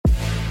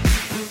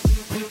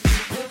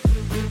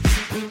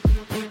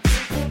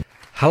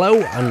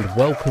Hello and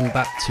welcome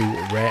back to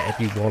Where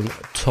Everyone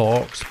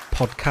Talks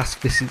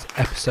podcast. This is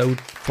episode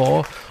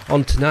 4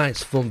 on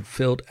tonight's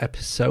fun-filled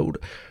episode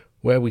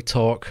where we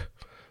talk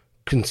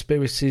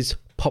conspiracies,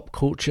 pop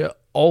culture,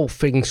 all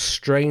things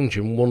strange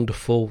and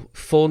wonderful,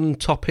 fun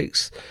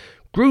topics,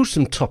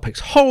 gruesome topics,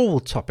 horrible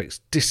topics,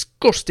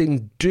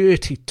 disgusting,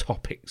 dirty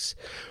topics.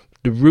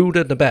 The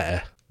ruder the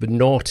better, the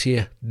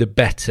naughtier the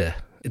better.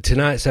 In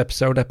tonight's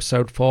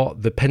episode 4,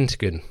 the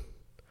Pentagon,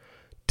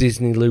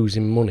 Disney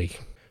losing money,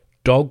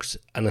 dogs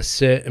and a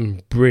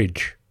certain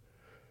bridge,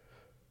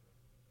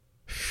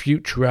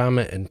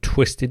 Futurama and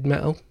Twisted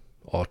Metal,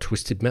 or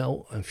Twisted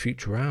Metal and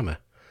Futurama,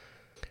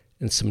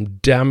 and some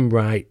damn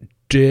right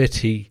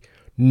dirty,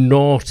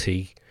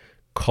 naughty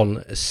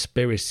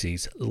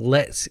conspiracies.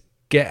 Let's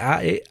get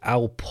at it.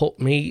 I'll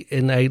put me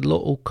in a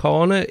little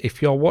corner.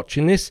 If you're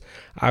watching this,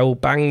 I will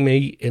bang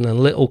me in a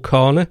little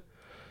corner.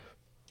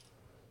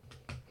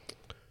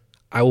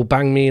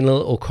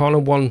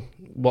 One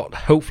what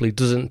hopefully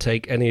doesn't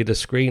take any of the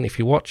screen if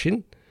you're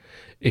watching.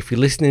 If you're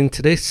listening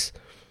to this,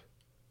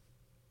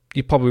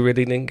 you probably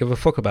really didn't give a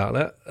fuck about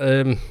that.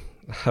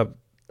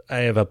 I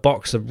have a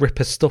box of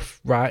Ripper stuff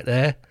right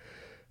there.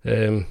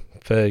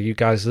 For you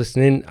guys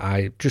listening,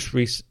 I just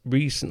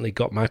recently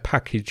got my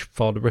package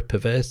for the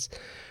Ripperverse,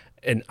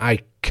 and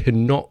I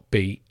cannot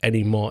be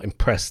any more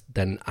impressed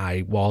than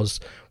I was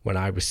when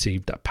I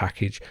received that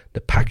package.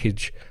 The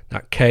package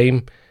that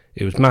came,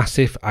 it was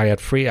massive. I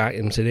had 3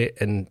 items in it,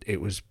 and it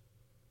was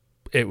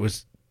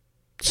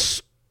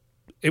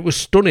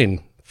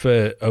stunning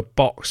for a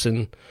box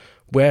and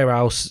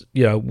warehouse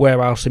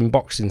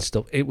unboxing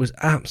stuff. It was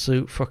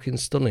absolute fucking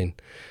stunning.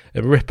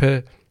 A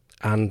Ripper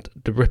and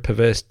the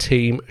Ripperverse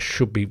team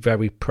should be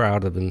very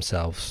proud of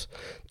themselves.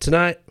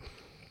 Tonight,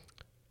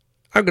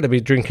 I'm going to be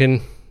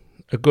drinking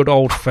a good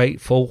old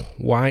faithful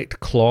White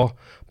Claw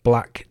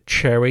Black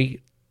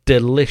Cherry.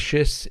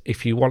 Delicious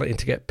if you want it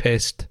to get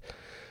pissed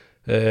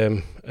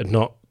and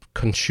not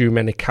consume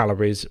any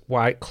calories.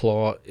 White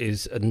Claw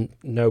is a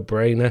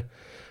no-brainer.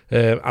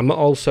 I'm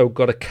also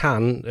got a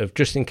can of,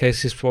 just in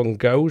case this one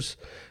goes,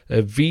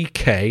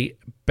 VK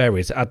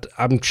berries.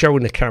 I'm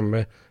showing the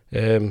camera,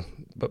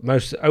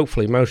 but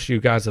hopefully most of you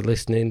guys are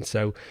listening.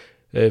 So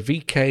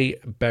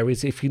VK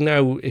berries. If you're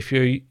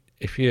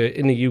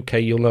in the UK,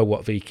 you'll know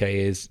what VK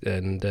is.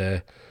 And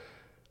I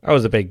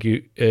was a big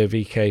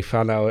VK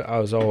fan. I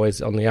was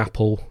always on the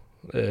Apple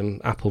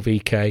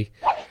VK.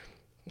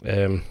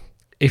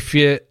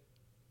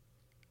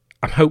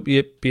 I hope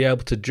you'll be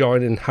able to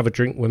join and have a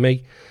drink with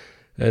me.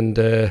 And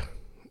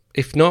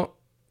if not,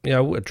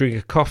 a drink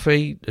of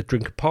coffee, a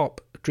drink of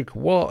pop, a drink of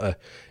water.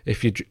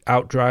 If you're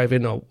out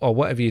driving or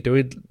whatever you're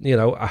doing,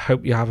 I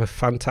hope you have a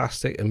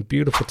fantastic and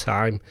beautiful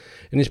time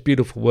in this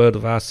beautiful world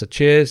of ours. So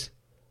cheers.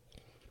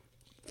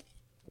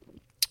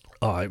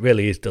 Oh, it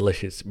really is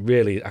delicious.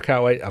 Really, I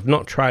can't wait. I've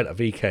not tried a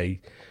VK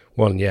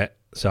one yet,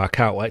 so I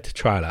can't wait to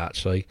try that,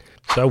 actually.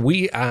 So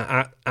we are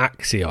at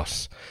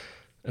Axios,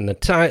 and the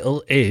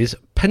title is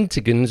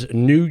Pentagon's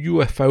new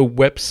UFO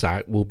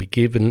website will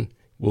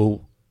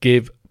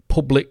give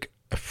public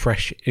a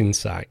fresh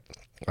insight.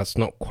 That's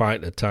not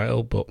quite the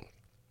title, but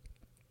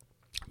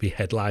the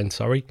headline,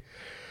 sorry.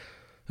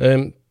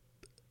 The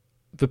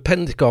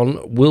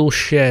Pentagon will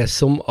share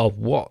some of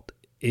what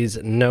is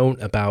known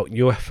about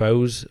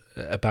UFOs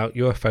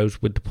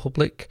with the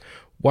public,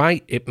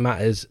 why it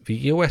matters. The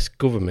US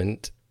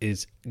government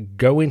is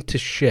going to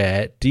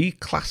share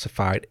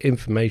declassified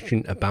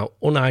information about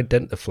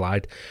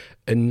unidentified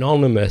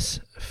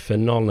anonymous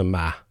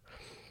phenomena.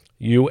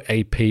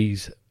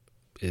 UAPs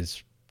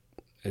is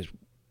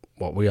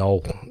what we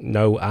all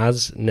know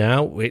as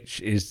now,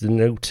 which is the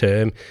new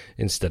term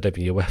instead of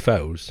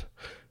UFOs.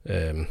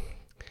 In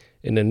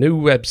a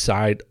new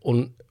website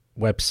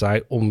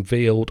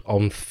unveiled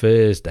on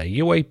Thursday,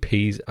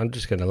 UAPs. I'm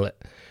just going to let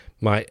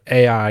my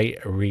AI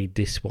read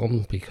this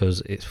one because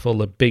it's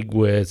full of big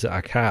words that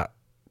I can't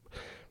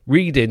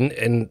read in,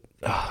 and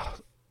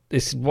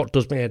this is what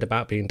does me head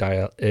about being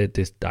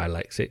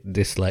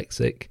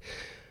dyslexic.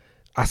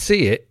 I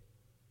see it,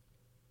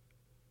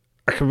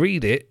 I can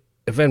read it,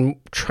 and then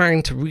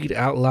trying to read it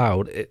out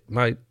loud,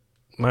 my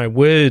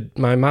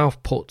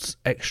mouth puts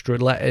extra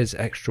letters,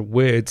 extra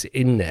words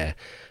in there.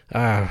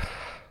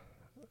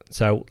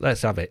 So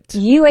let's have it.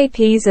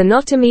 UAPs are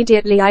not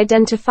immediately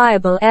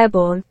identifiable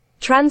airborne,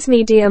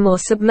 transmedium or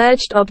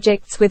submerged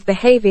objects with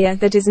behavior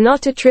that is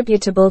not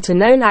attributable to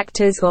known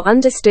actors or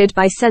understood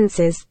by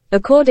senses,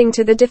 according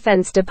to the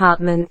Defense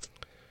Department.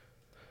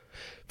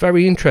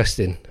 Very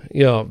interesting.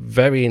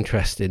 Very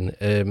interesting.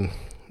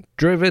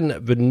 Driving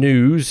the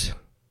news,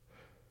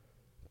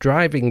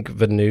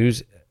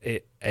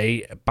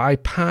 a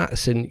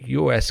bipartisan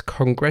US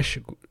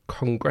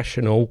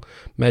congressional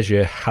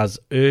measure has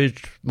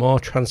urged more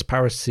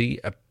transparency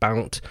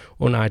about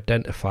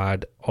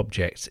unidentified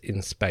objects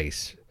in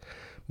space,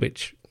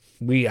 which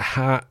we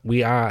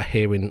are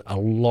hearing a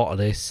lot of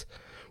this.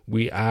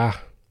 We are.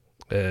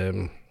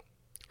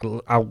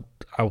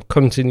 I'll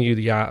continue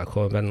the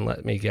article and then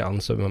let me get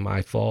on some of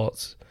my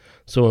thoughts,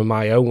 some of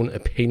my own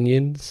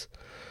opinions.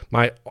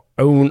 my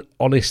own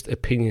honest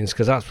opinions,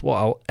 because that's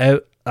what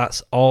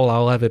that's all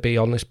I'll ever be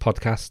on this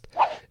podcast.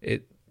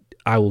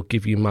 I will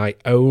give you my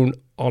own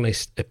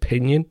honest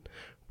opinion,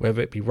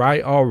 whether it be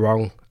right or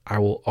wrong. I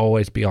will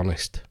always be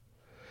honest.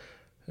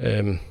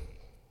 A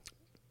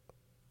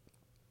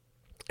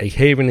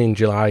hearing in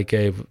July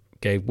gave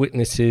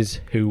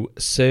witnesses who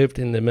served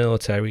in the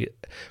military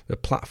the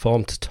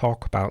platform to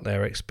talk about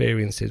their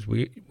experiences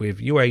with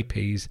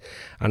UAPs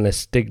and the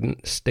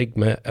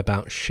stigma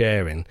about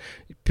sharing,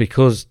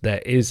 because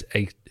there is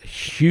a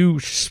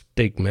huge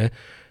stigma,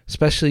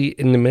 especially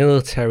in the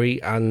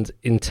military and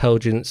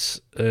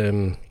intelligence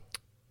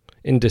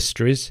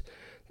industries,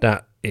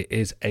 that it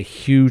is a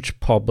huge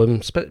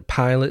problem.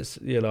 Pilots,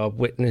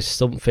 witness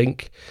something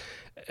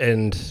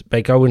and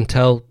they go and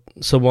tell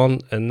someone,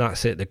 and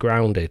that's it, they're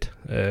grounded.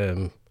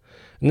 And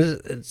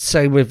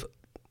same with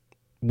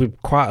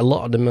quite a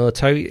lot of the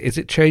military. Is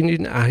it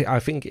changing? I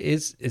think it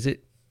is.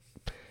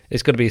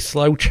 It's going to be a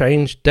slow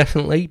change,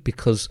 definitely,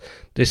 because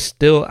there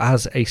still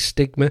has a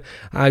stigma.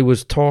 I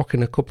was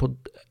talking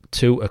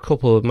to a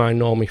couple of my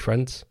normie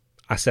friends.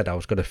 I said I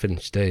was going to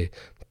finish the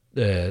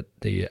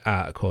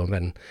article, and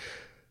then,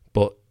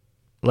 but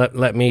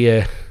let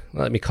me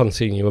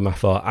continue with my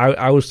thought.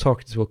 I was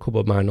talking to a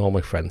couple of my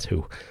normie friends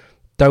who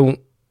don't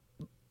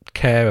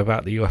care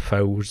about the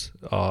UFOs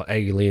or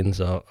aliens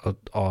or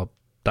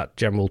that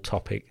general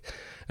topic,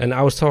 and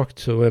I was talking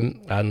to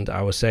him, and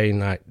I was saying,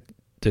 like,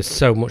 there's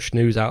so much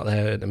news out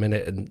there at the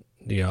minute, and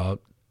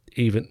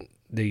even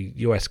the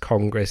US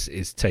Congress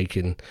is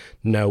taking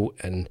note,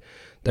 and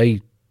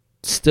they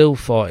still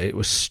thought it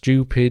was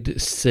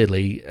stupid,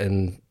 silly,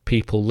 and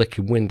people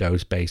licking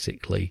windows,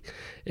 basically.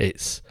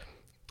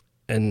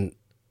 And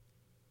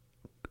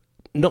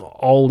not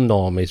all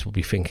normies will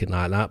be thinking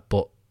like that,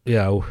 but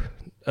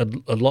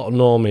a lot of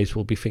normies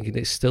will be thinking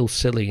it's still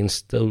silly and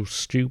still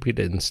stupid,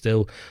 and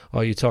still,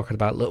 you're talking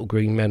about little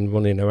green men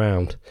running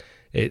around.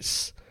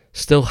 It's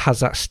still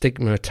has that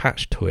stigma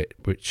attached to it,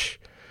 which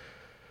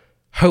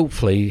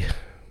hopefully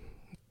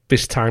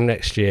this time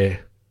next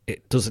year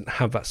it doesn't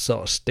have that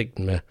sort of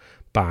stigma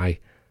by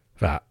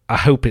that. I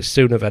hope it's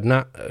sooner than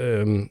that.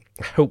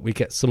 I hope we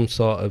get some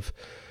sort of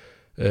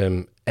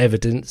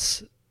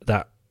evidence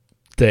that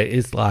there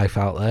is life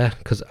out there,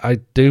 because I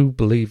do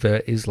believe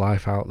there is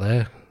life out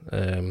there.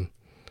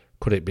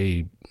 Could it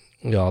be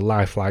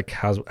life like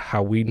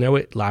how we know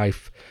it,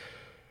 life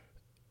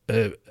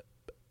a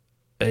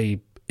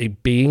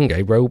being,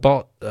 a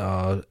robot,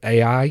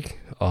 AI,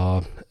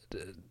 or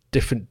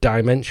different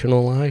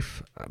dimensional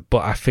life?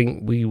 But I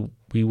think we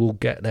will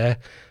get there,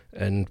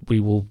 and we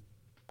will,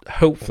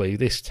 hopefully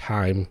this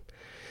time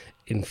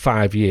in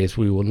 5 years,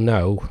 we will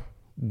know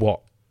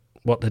what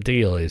the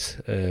deal is.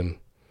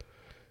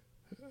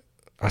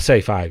 I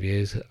say 5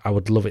 years. I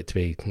would love it to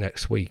be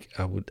next week.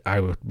 I would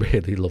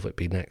really love it to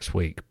be next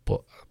week,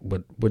 but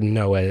we're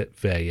nowhere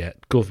there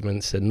yet.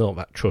 Governments are not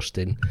that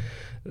trusting.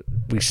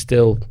 We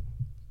still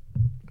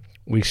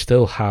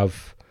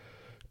have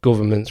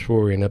governments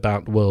worrying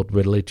about world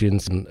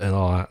religions and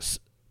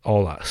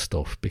all that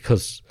stuff,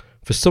 because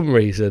for some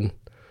reason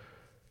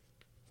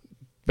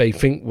they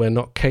think we're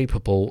not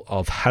capable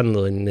of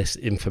handling this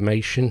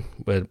information,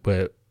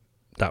 where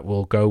that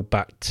will go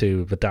back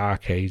to the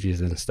Dark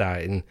Ages and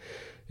starting,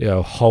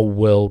 whole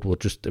world will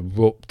just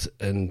erupt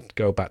and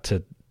go back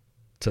to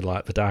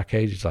like the Dark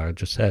Ages, like I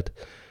just said.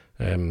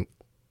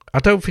 I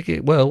don't think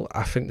it will.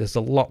 I think there's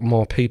a lot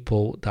more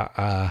people that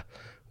are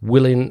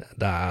willing,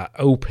 that are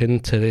open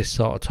to this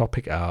sort of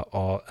topic,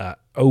 or are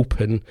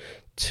open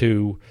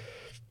to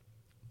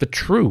the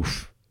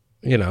truth.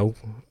 I don't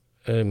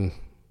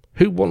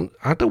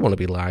want to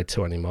be lied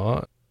to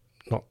anymore.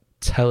 Not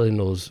telling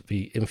us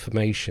the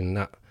information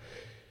that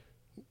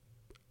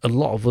a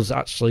lot of us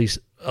actually,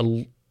 a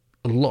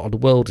lot of the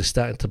world is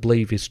starting to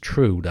believe is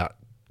true, that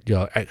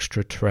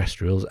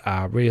extraterrestrials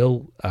are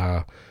real,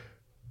 are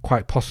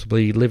quite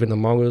possibly living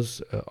among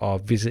us, or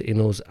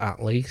visiting us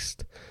at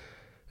least.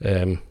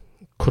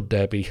 Could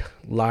there be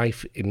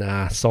life in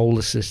our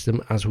solar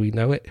system as we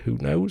know it? Who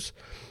knows?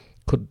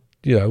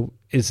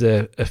 Is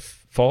there a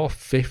fourth,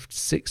 fifth,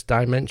 sixth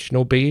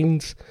dimensional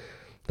beings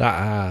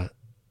that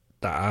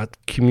are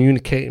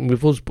communicating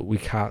with us, but we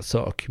can't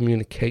sort of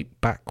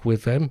communicate back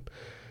with them?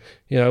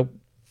 You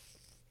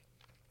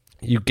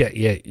get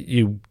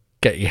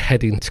your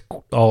head into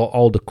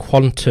all the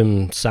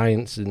quantum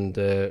science, and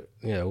that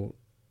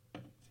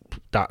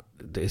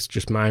it's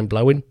just mind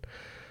blowing.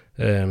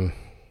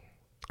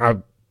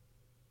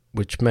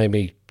 Which made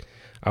me.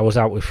 I was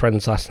out with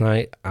friends last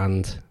night,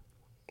 and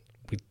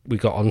we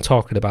got on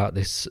talking about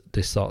this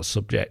sort of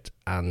subject,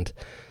 and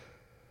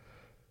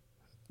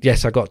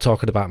yes, I got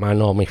talking about my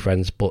normie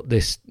friends, but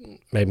this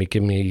made me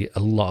give me a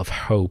lot of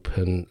hope,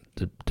 and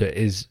there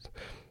is,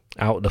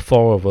 out of the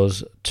four of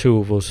us, two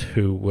of us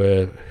who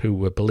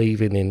were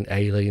believing in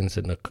aliens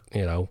and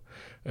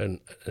and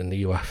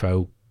the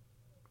UFO,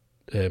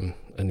 and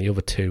the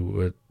other two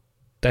were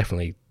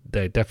definitely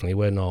they definitely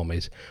were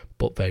normies,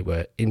 but they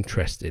were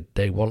interested.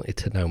 They wanted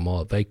to know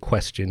more. They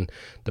questioned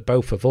the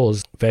both of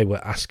us. They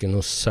were asking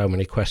us so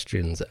many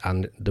questions,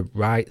 and the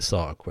right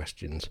sort of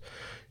questions.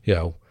 You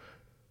know,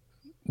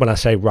 when I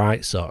say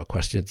right sort of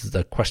questions,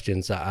 the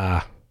questions that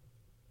are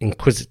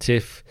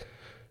inquisitive,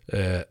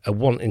 are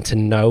wanting to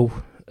know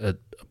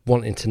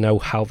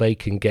how they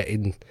can get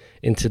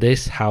into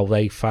this, how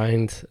they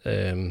find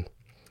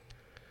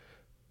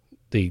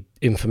the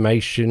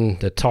information,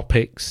 the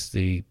topics,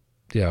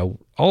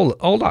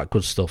 all that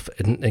good stuff,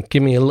 and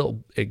give me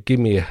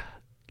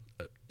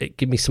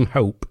some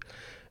hope,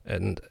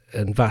 and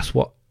that's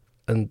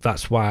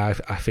why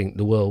I think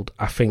the world,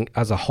 I think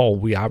as a whole,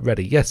 we are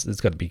ready. Yes,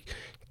 there's going to be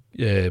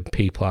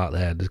people out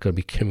there, there's going to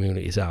be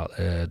communities out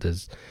there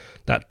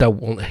that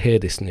don't want to hear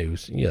this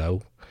news. You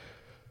know,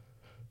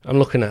 I'm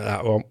looking at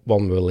that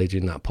one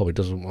religion that probably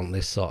doesn't want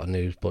this sort of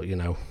news, but you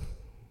know,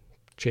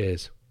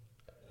 cheers.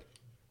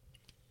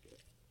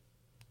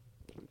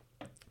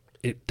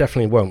 It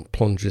definitely won't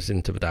plunge us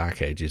into the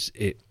dark ages.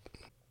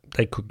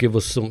 They could give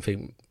us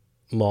something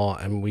more,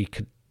 and we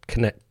could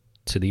connect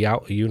to the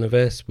outer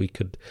universe. We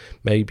could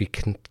maybe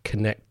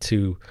connect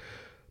to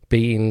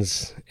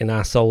beings in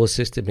our solar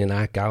system, in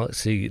our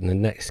galaxy, in the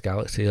next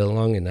galaxy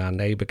along, in our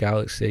neighbor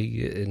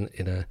galaxy,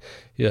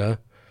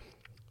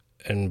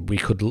 and we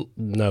could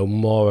know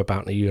more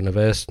about the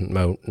universe,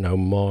 know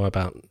more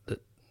about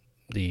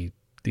the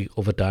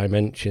other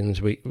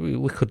dimensions. We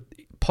could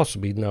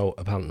possibly know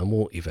about the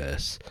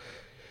multiverse,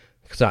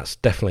 because that's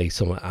definitely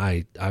something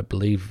I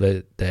believe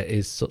that there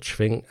is such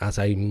thing as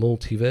a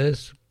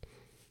multiverse.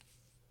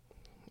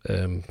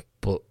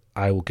 But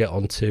I will get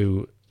on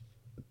to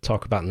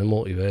talk about the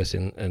multiverse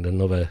in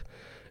another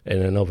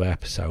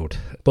episode.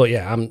 But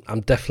yeah,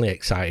 I'm definitely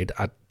excited.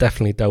 I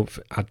definitely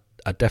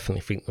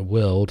think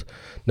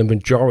the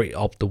majority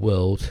of the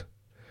world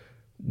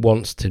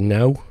wants to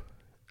know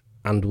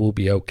and will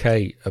be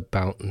okay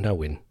about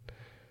knowing.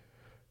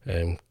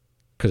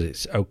 Because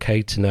it's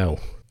okay to know.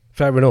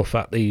 Fair enough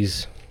that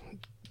these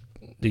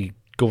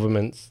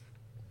governments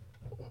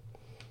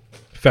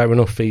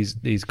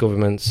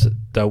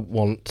don't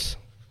want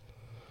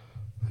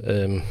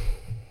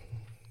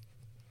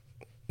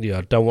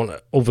don't want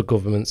other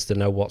governments to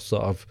know what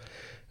sort of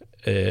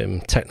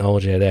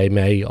technology they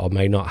may or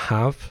may not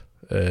have.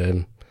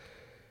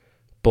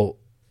 But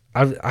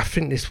I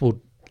think this will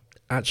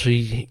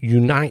actually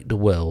unite the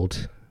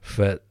world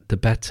for the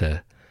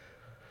better.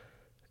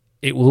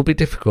 It will be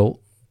difficult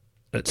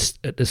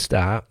at the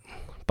start,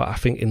 but I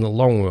think in the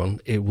long run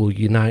it will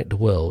unite the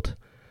world,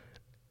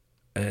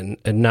 and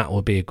that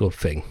will be a good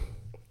thing.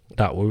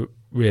 That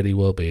really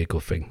will be a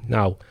good thing.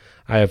 Now,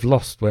 I have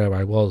lost where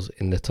I was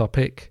in the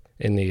topic,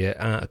 in the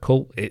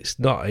article. It's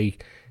not a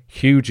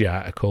huge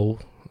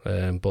article,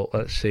 but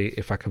let's see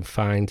if I can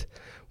find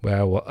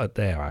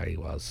there I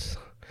was.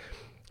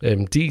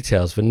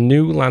 Details. The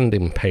new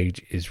landing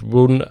page is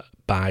run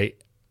by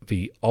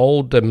the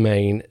All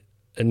Domain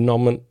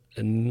Anomaly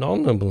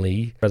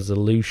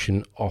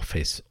Resolution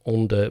Office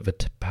under the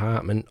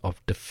Department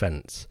of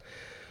Defense.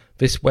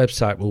 This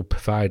website will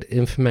provide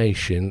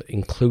information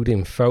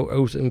including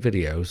photos and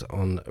videos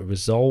on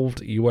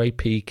resolved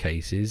UAP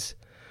cases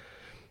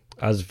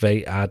as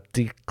they are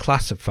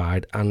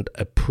declassified and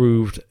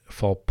approved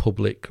for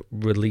public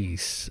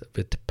release,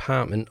 the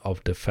Department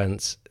of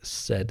Defense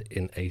said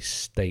in a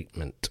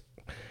statement.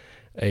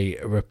 A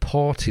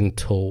reporting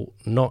tool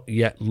not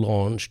yet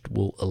launched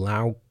will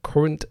allow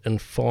current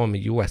and former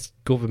US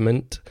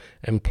government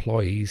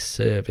employees,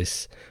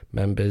 service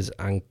members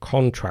and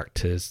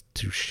contractors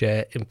to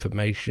share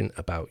information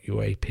about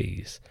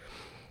UAPs.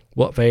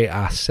 What they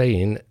are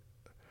saying,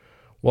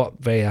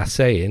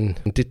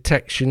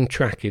 detection,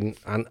 tracking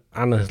and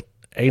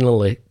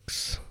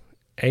analytics,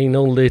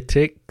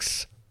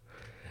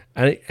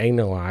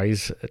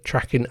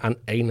 tracking and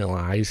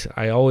analyze.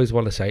 I always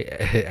want to say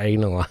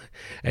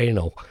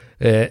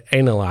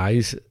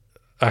analyze.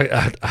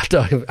 I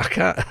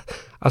can't.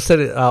 I've said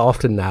it that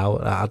often now.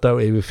 I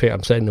don't even think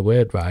I'm saying the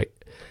word right.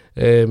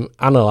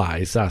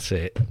 Analyze. That's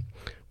it.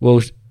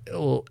 Will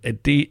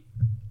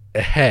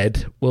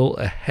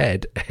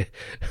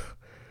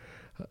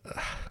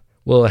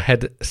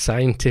ahead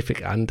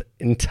scientific and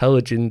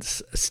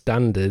intelligence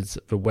standards,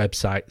 the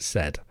website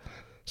said.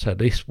 So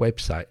this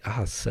website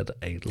has said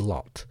a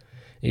lot,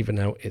 even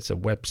though it's a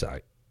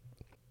website.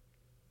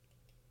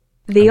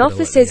 The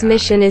office's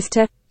mission is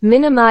to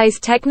minimize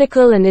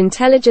technical and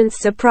intelligence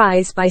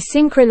surprise by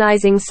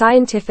synchronizing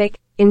scientific,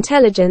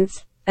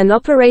 intelligence, and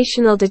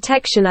operational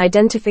detection,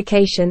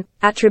 identification,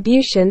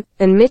 attribution,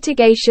 and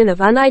mitigation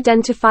of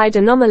unidentified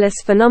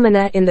anomalous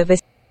phenomena in the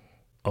vicinity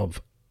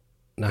of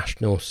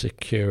national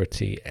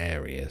security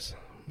areas.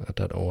 I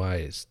don't know why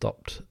it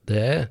stopped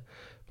there,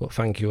 but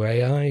thank you,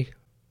 AI.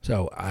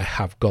 So I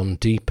have gone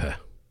deeper.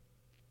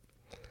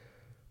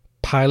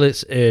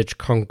 Pilots urge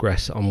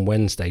Congress on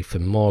Wednesday for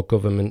more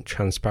government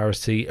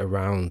transparency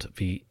around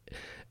the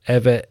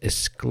ever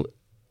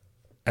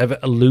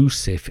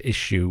elusive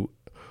issue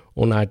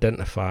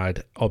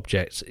unidentified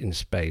objects in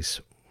space.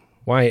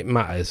 Why it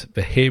matters.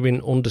 The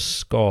hearing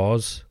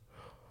underscores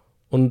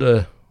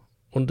underscored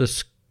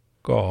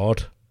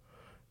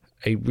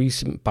a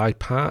recent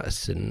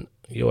bipartisan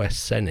US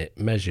Senate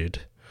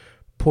measured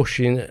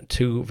pushing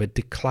to the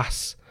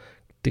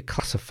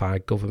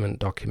declassified government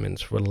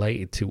documents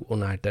related to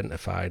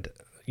unidentified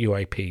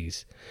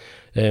UAPs.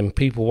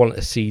 People want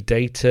to see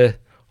data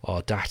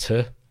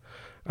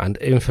and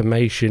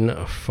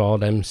information for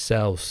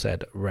themselves,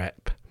 said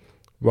Rep.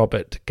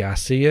 Robert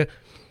Garcia,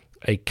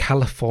 a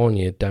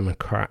California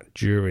Democrat,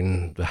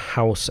 during the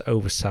House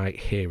Oversight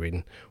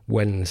hearing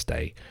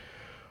Wednesday.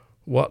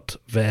 What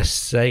they're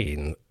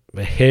saying,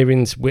 the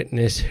hearing's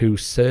witness who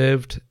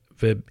served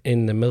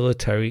in the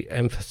military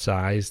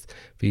emphasized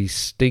the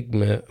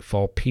stigma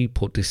for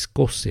people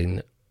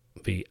discussing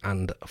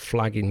and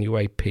flagging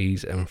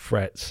UAPs and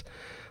threats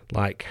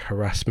like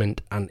harassment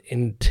and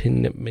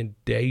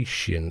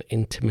intimidation.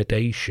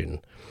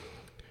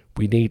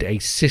 We need a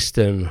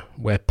system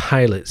where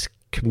pilots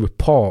can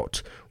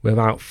report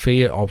without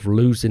fear of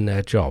losing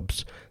their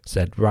jobs,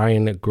 said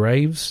Ryan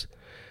Graves,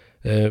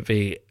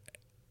 the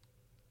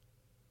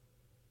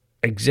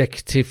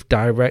Executive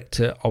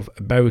Director of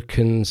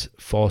Americans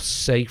for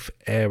Safe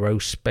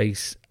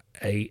Aerospace,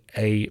 a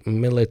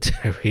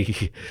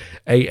military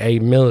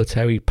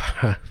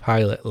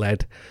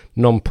pilot-led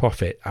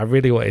non-profit. I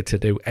really wanted to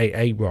do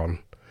Ron.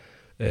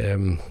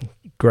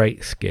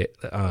 Great skit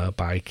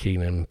by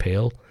Keenan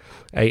Peele.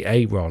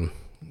 Ron.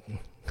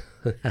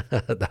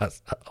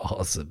 That's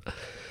awesome.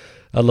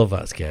 I love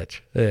that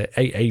sketch.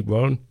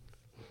 Ron.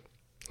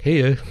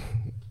 Here.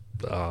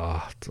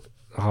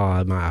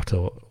 I might have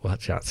to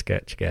watch that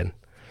sketch again.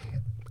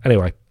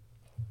 Anyway.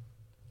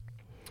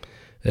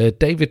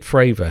 David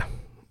Fravor,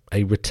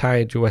 a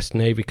retired US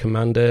Navy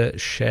commander,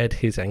 shared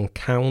his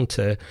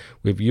encounter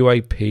with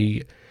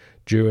UAP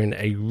during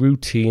a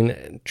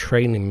routine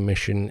training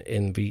mission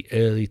in the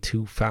early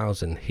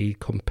 2000s. He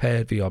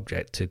compared the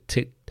object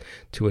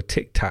to a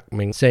tic-tac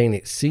mine, saying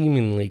it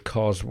seemingly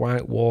caused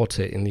white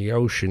water in the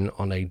ocean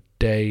on a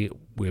day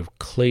with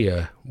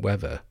clear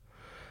weather.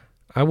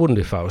 I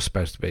wonder if that was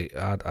supposed to be.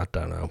 I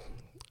don't know.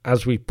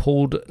 As we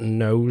pulled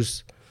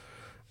nose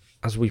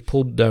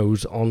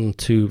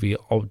onto the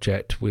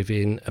object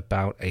within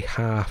about a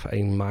half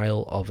a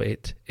mile of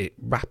it, it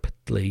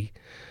rapidly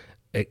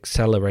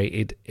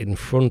accelerated in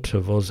front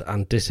of us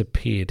and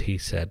disappeared, he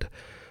said.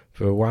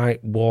 The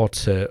white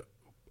water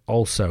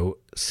also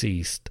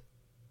ceased.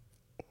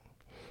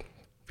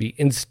 The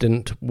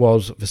incident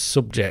was the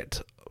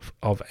subject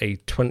of a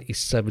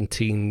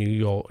 2017 New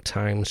York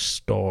Times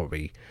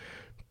story,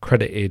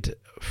 credited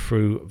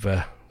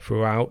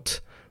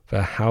throughout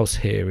the House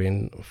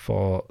hearing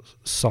for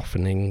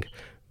softening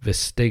the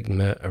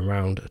stigma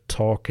around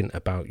talking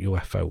about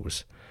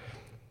UFOs.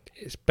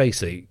 It's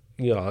basically,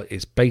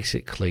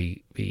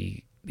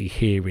 the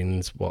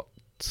hearings what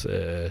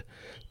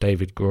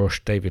David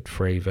Grush, David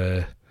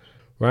Fravor,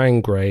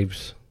 Ryan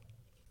Graves.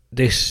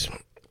 This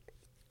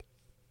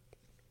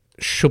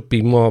should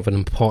be more of an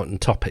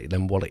important topic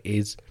than what it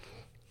is,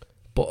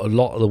 but a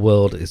lot of the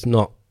world is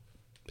not.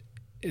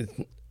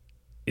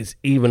 Is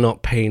either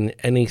not paying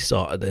any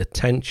sort of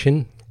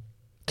attention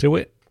to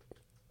it,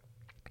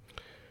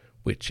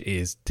 which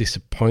is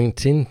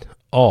disappointing,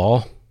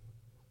 or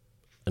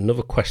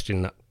another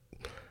question that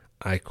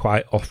I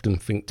quite often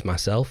think to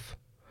myself,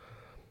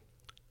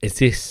 is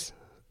this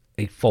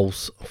a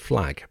false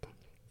flag?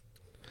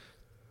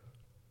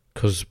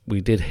 Because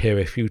we did hear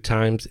a few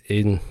times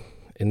in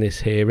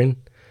this hearing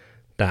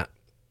that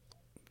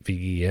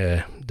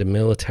the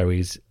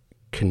militaries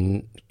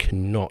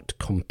cannot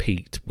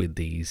compete with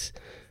these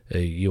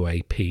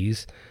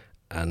UAPs,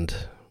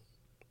 and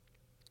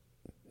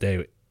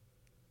they're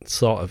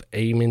sort of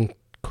aiming,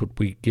 could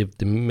we give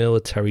the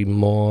military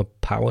more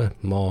power,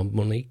 more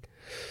money?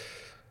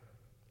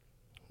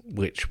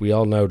 Which we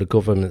all know the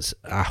governments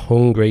are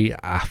hungry,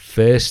 are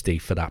thirsty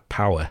for that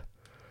power.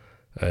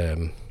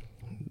 The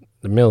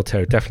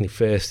military are definitely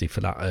thirsty for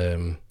that,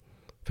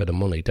 for the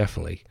money,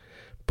 definitely,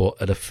 but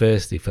are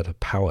thirsty for the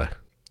power.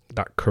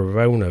 That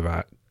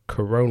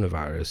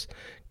coronavirus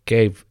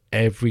gave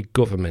every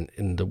government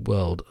in the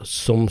world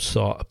some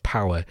sort of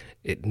power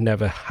it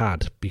never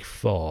had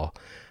before,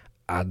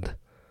 and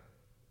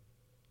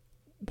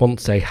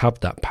once they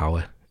have that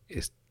power,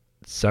 it's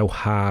so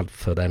hard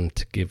for them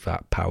to give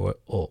that power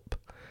up.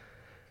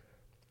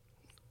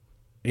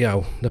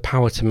 The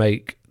power to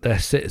make their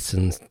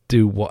citizens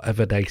do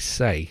whatever they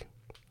say,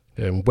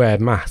 wear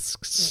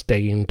masks,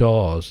 stay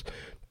indoors,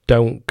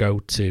 don't go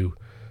to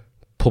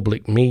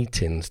public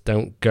meetings,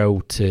 don't go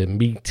to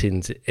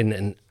meetings in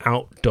an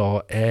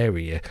outdoor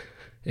area.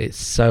 It's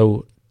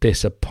so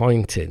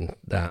disappointing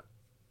that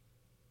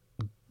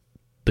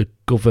the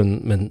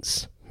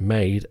governments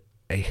made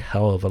a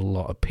hell of a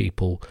lot of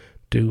people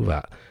do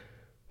that.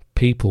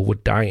 People were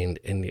dying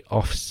in the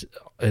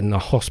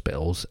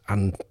hospitals,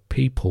 and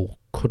people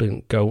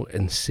couldn't go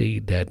and see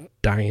their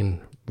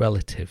dying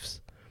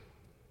relatives.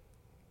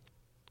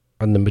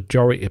 And the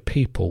majority of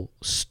people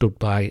stood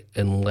by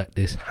and let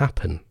this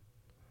happen.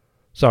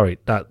 Sorry,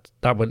 that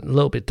went a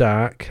little bit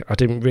dark. I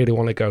didn't really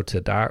want to go to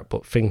dark,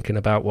 but thinking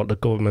about what the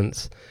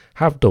governments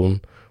have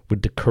done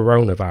with the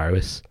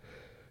coronavirus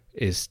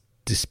is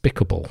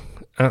despicable.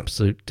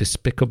 Absolute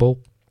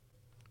despicable.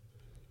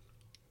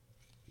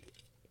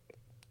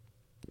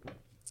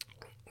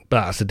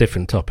 But that's a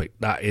different topic.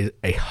 That is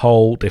a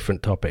whole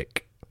different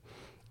topic.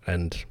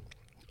 And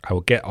I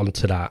will get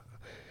onto that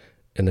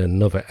in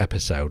another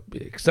episode,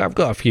 because I've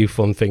got a few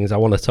fun things I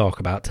want to talk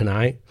about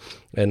tonight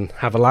and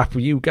have a laugh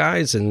with you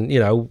guys and,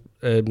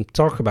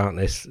 talk about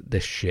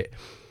this shit.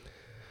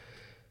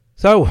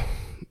 So,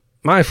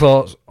 my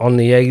thoughts on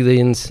the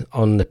aliens,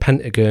 on the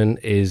Pentagon,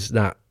 is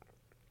that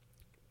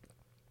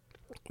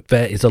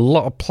there is a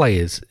lot of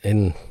players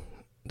in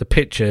the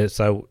picture.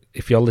 So,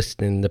 if you're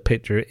listening, the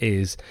picture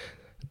is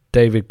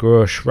David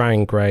Grush,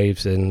 Ryan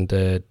Graves, and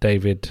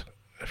David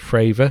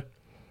Fravor.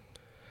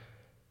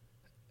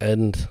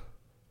 And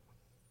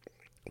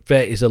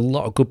there is a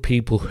lot of good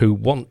people who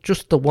want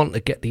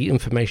to get the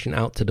information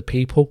out to the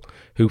people,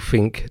 who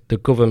think the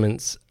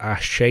governments are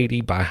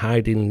shady by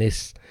hiding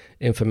this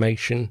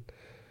information,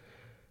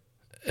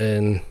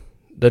 and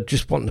they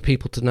just want the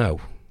people to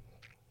know.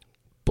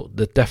 But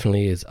there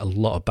definitely is a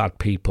lot of bad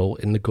people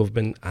in the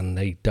government, and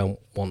they don't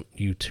want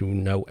you to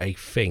know a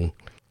thing.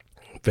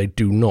 They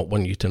do not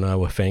want you to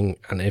know a thing,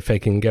 and if they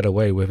can get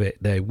away with it,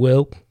 they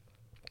will.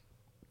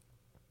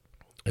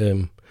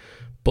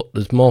 But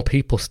there's more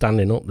people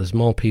standing up. There's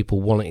more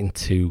people wanting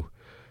to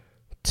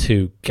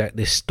get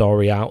this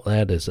story out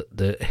there. There's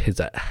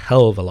a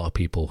hell of a lot of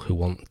people who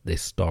want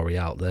this story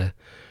out there.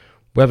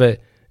 Whether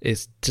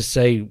it's to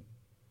say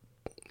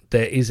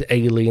there is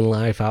alien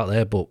life out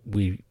there, but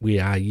we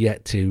are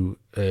yet to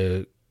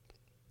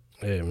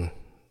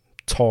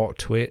talk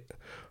to it,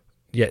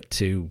 yet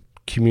to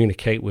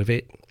communicate with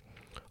it,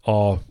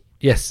 or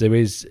yes, there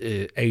is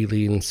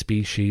alien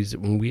species,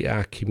 and we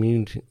are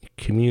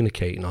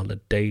communicating on a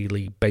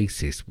daily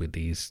basis with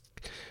these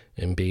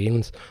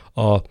beings,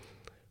 or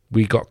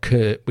we got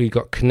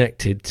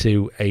connected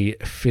to a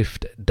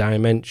fifth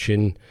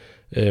dimension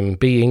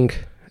being,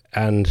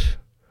 and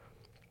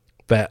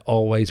they're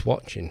always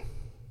watching.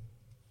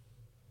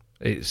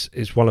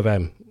 It's one of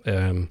them.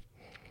 At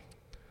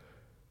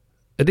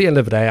the end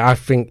of the day, I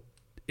think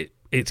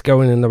it's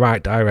going in the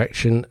right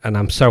direction, and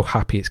I'm so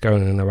happy it's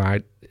going in the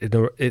right.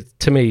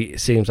 To me, it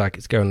seems like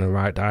it's going in the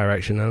right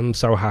direction, and I'm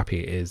so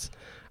happy it is.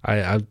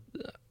 I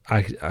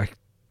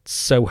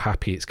so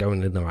happy it's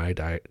going in the right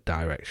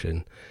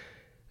direction,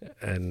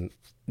 and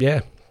yeah,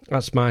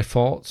 that's my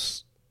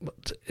thoughts.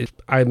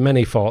 I have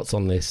many thoughts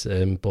on this,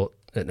 but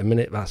at the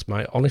minute, that's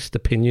my honest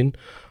opinion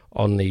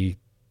on the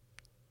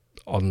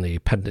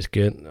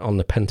Pentagon,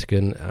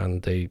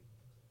 and the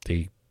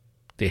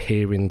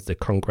hearings, the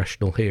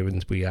congressional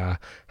hearings we are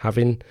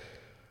having.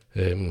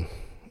 Come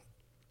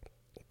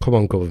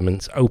on,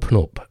 governments, open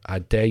up. I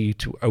dare you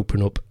to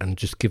open up and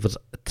just give us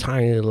a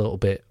tiny little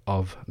bit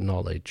of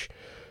knowledge,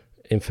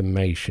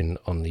 information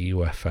on the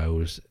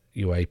UFOs,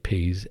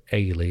 UAPs,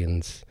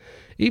 aliens.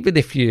 Even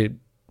if you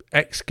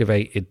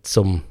excavated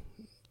some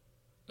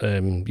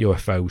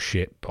UFO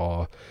ship,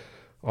 or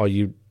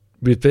you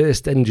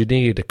reversed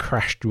engineered a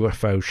crashed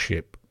UFO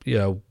ship,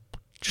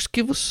 just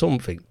give us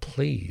something,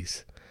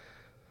 please.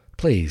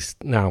 Please.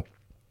 Now,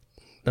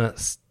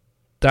 that's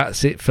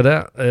it for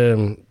that.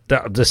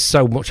 There's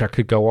so much I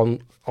could go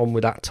on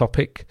with that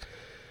topic,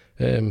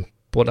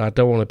 but I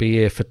don't want to be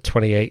here for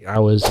 28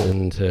 hours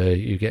and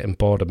you getting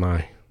bored of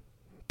my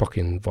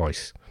fucking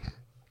voice.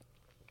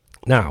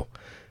 Now,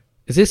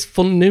 is this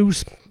fun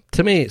news?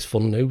 To me, it's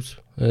fun news.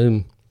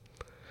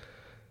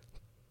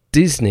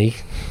 Disney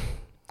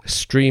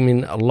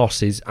streaming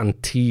losses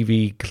and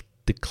TV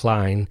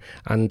decline,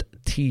 and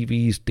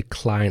TV's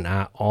decline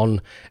are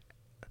on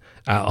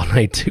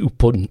a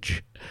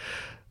 2-punch.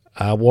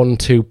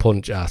 1-2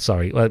 punch.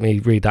 Sorry, let me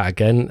read that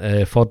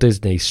again. For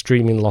Disney,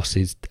 streaming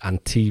losses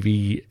and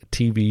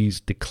TV's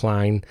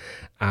decline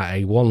at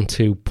a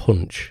 1-2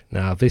 punch.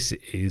 Now, this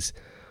is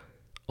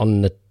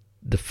on the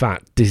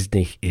fact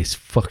Disney is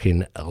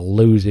fucking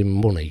losing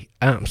money.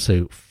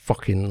 Absolute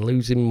fucking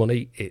losing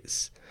money.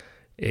 It's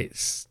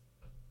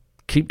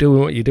keep doing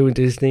what you're doing,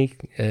 Disney.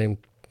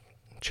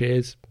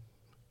 Cheers.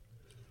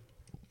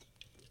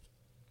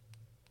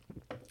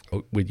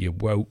 With your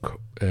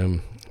woke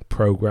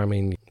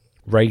programming,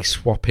 race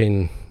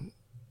swapping,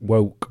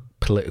 woke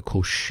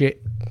political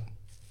shit.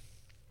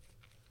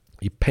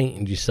 You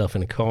painted yourself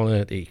in a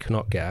corner that you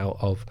cannot get out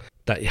of,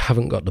 that you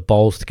haven't got the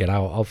balls to get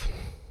out of.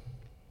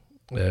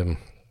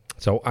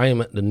 So I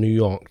am at the New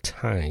York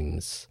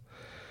Times.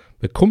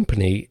 The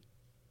company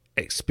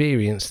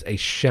experienced a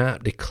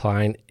sharp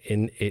decline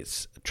in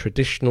its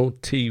traditional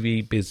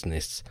TV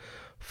business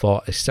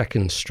for a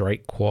second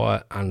straight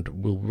quarter, and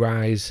will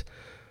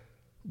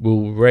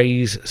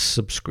raise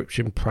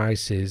subscription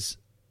prices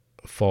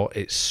for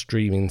its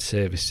streaming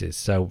services.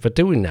 So they're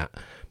doing that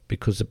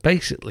because they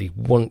basically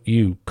want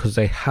you, because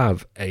they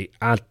have a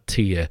ad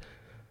tier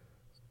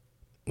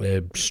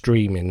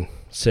streaming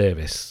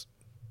service.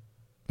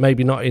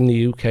 Maybe not in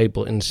the UK,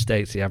 but in the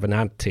States they have an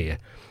ad tier.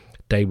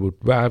 They would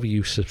rather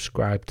you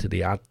subscribe to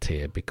the ad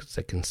tier because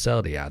they can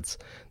sell the ads.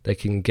 They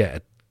can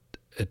get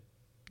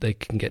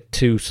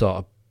two sort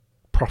of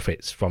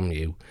profits from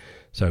you.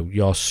 So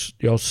your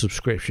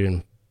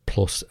subscription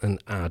plus an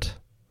ad,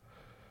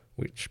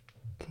 which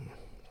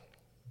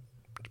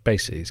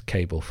basically is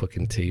cable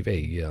fucking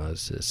TV. You know,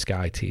 it's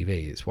Sky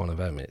TV. It's one of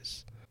them.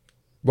 It's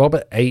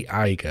Robert A.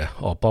 Iger,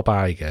 or Bob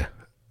Iger,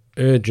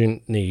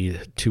 urgent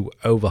need to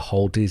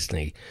overhaul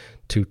Disney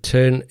to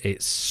turn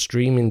its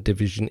streaming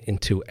division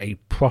into a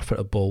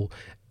profitable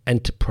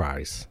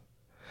enterprise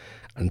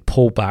and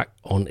pull back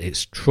on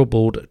its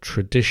troubled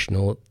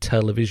traditional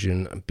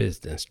television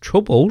business.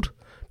 Troubled?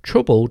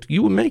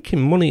 You were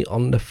making money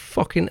on the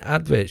fucking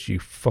adverts, you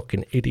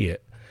fucking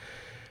idiot.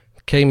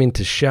 Came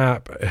into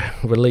sharp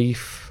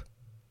relief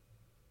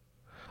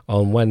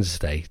on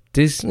Wednesday.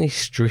 Disney's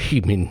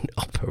streaming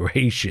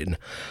operation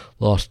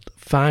lost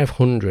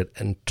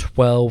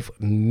 $512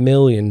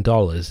 million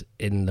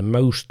in the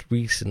most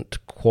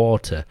recent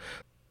quarter.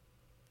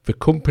 The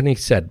company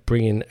said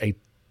bringing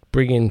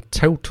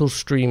total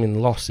streaming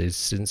losses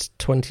since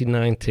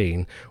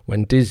 2019,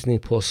 when Disney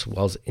Plus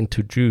was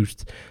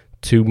introduced,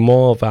 to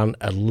more than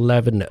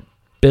 $11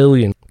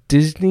 billion.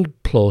 Disney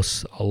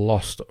Plus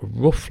lost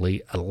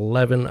roughly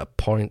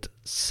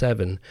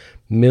 11.7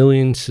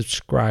 million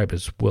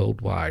subscribers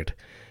worldwide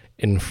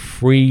in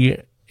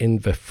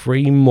the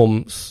 3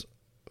 months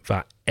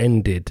that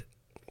ended.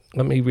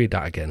 Let me read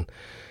that again.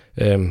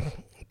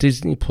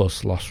 Disney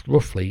Plus lost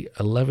roughly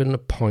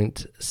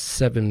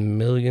 11.7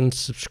 million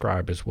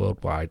subscribers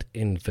worldwide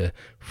in the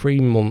 3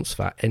 months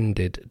that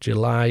ended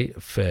July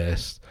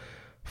 1st,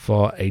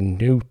 for a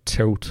new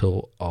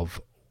total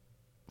of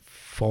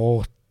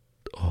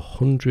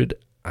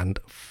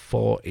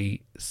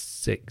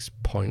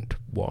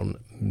 446.1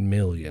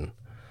 million.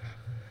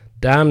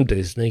 Damn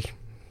Disney.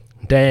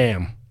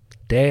 Damn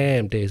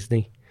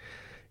Disney.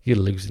 You're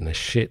losing a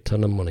shit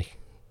ton of money.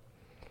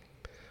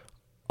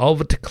 All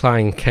the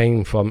decline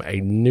came from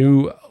a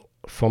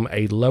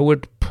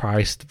lowered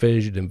priced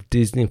version of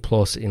Disney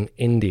Plus in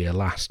India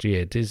last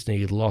year.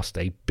 Disney lost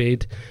a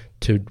bid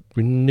to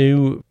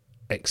renew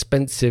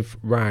expensive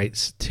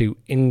rights to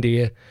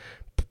Indian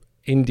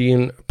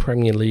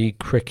Premier League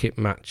cricket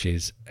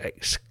matches,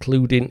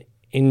 excluding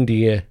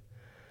India.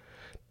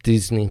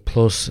 Disney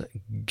Plus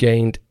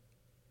gained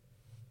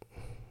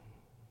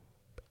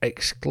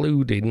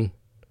excluding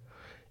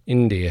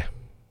India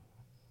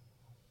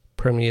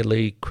Premier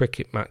League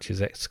cricket matches,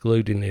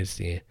 excluding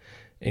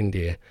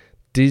India.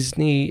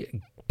 Disney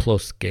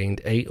Plus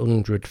gained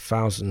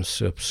 800,000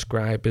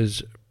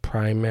 subscribers,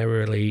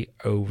 primarily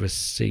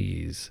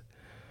overseas.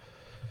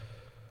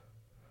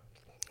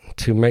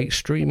 To make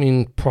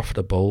streaming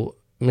profitable,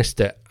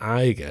 Mr.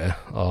 Iger,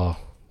 or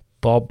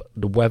Bob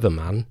the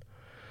Weatherman,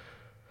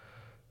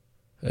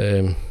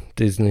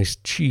 Disney's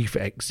chief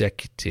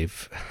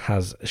executive,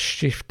 has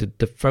shifted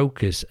the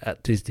focus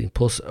at Disney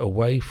Plus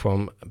away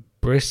from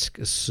brisk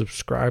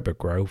subscriber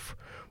growth,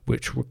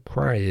 which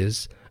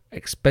requires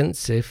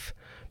expensive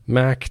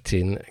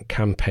marketing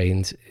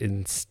campaigns.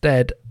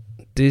 Instead,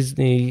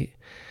 Disney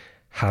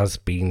has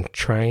been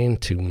trying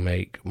to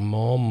make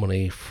more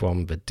money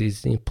from the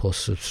Disney Plus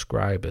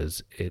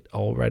subscribers it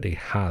already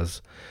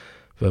has.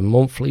 The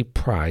monthly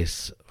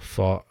price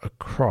for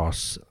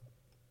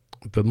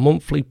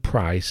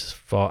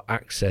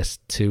access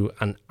to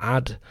an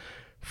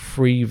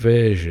ad-free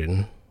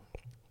version.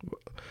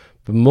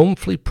 The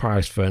monthly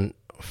price for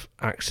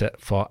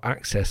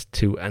access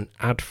to an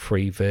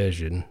ad-free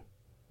version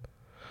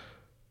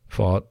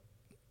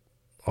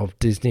of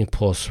Disney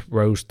Plus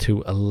rose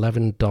to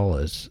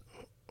 $11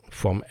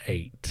 from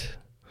 $8.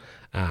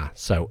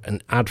 So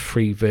an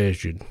ad-free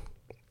version.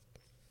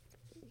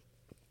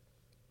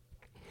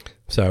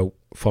 So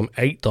from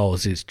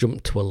 $8 it's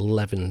jumped to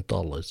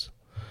 $11.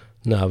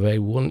 Now they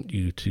want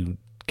you to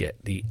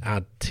get the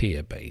ad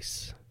tier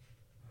base.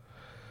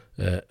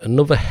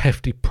 Another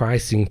hefty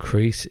price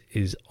increase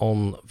is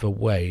on the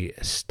way,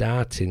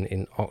 starting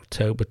in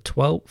October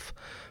 12th.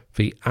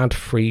 The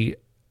ad-free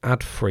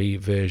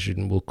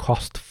version will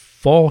cost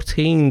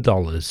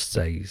 $14,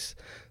 says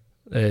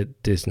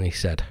Disney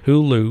said.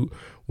 Hulu,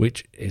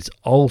 which is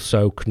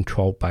also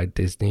controlled by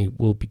Disney,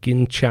 will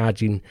begin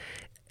charging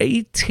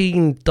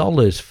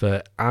 $18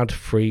 for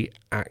ad-free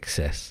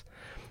access,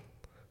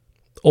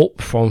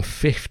 up from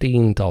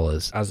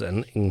 $15 as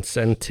an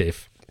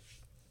incentive.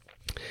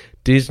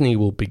 Disney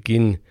will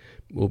begin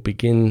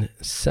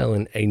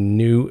selling a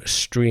new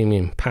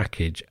streaming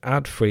package,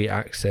 ad-free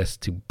access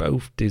to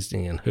both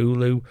Disney and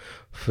Hulu,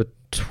 for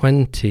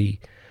 $20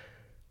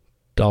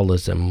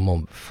 a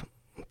month.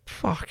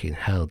 Fucking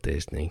hell,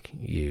 Disney,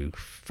 you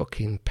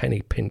fucking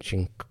penny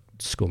pinching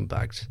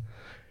scumbags.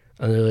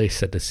 And they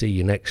said to see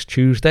you next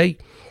Tuesday.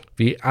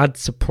 The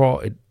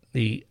ad-supported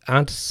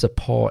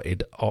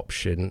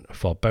option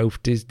for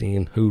both Disney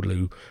and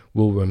Hulu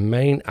will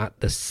remain at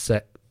the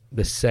same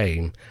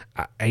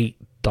at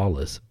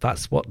 $8.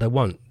 That's what they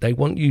want. They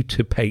want you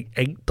to pay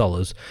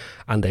 $8,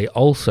 and they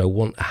also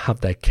want to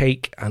have their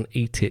cake and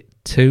eat it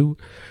too.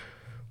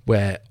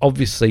 We're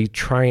obviously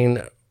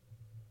trying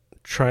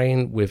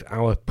with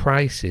our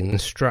pricing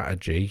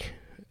strategy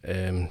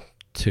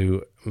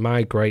to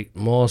migrate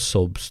more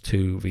subs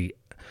to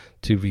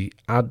to the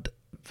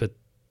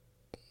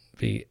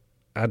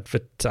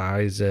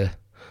advertiser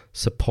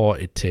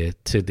supported tier,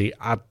 to the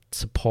ad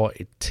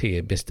supported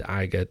tier, Mr.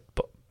 Iger,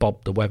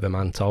 Bob the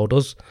Weatherman told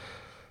us,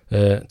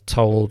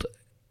 told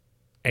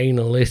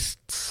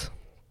analysts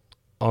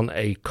on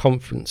a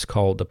conference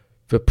called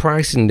The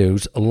Pricing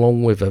News,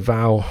 along with a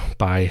vow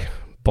by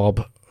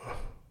Bob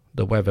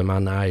the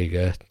Weatherman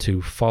Iger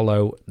to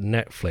follow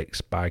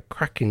Netflix by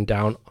cracking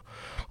down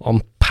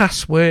on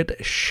password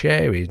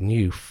sharing.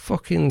 You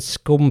fucking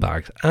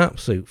scumbags,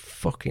 absolute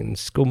fucking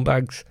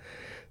scumbags.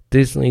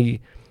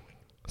 Disney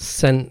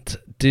sent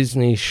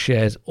Disney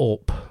shares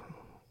up,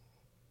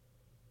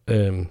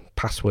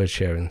 password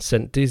sharing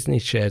sent Disney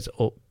shares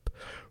up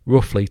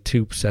roughly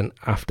 2%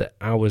 after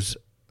hours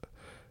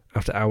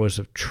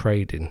of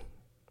trading.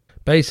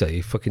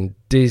 Basically, fucking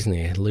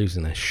Disney are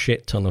losing a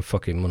shit ton of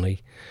fucking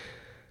money.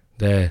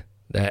 They're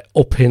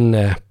upping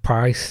their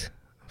price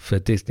for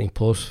Disney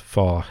Plus,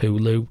 for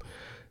Hulu.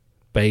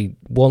 They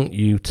want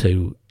you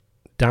to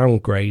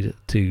downgrade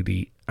to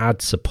the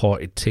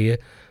ad-supported tier,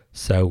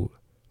 so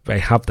they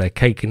have their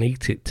cake and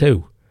eat it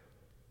too.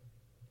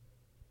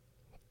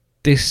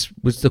 This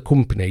was the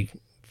company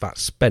that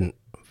spent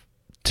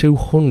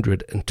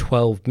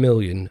 $212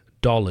 million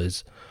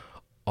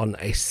on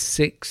a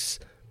six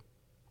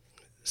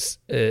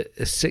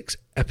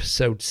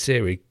episode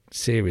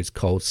series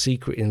called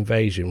Secret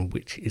Invasion,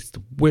 which is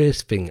the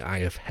worst thing I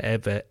have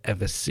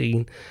ever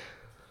seen.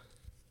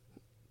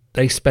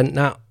 They spent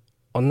that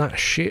on that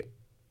shit.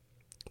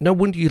 No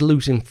wonder you're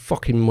losing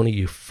fucking money,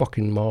 you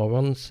fucking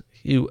morons.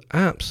 You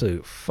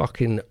absolute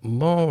fucking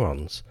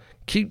morons.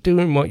 Keep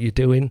doing what you're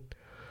doing.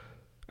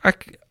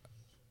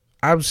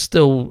 I'm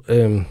still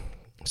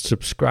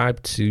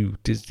subscribed to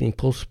Disney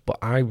Plus, but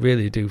I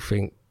really do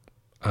think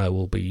I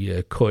will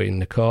be cutting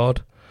the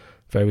cord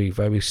very,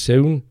 very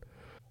soon.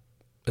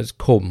 Has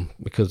come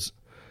because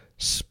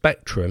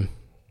Spectrum,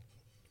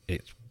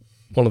 it's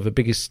one of the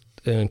biggest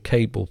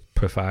cable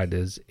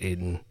providers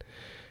in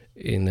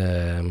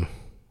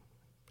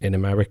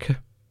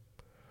America.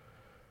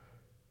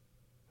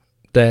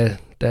 Their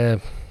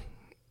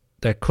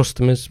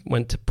customers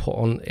went to put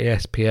on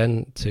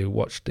ESPN to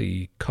watch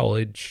the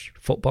college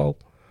football,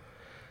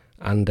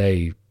 and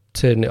they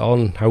turned it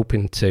on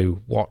hoping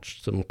to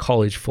watch some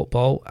college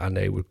football, and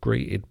they were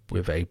greeted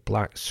with a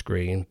black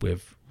screen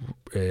with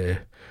a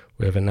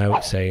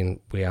note saying,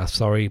 "We are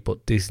sorry,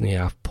 but Disney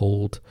have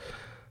pulled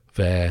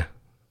their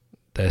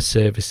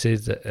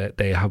services.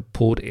 They have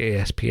pulled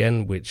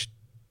ESPN, which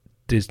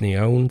Disney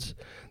owns.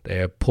 They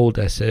have pulled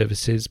their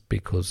services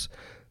because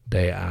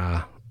they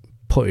are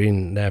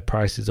putting their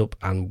prices up,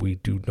 and we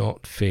do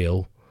not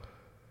feel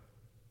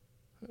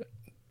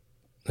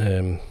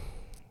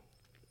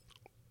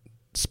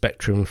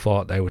Spectrum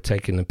thought they were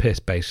taking the piss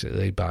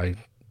basically by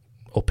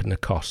upping the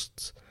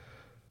costs."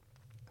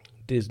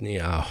 Disney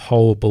are a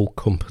horrible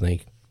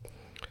company,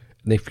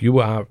 and if you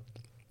are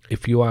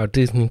a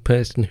Disney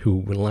person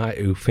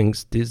who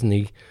thinks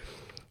Disney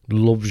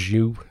loves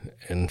you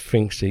and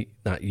thinks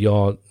that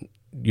you're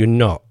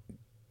not,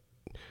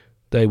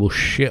 they will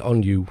shit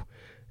on you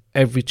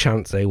every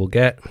chance they will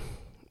get.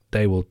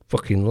 They will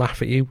fucking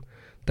laugh at you.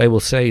 They will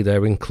say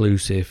they're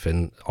inclusive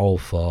and all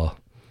for.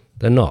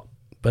 They're not.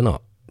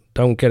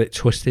 Don't get it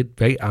twisted.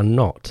 They are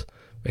not.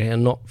 They are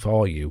not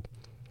for you.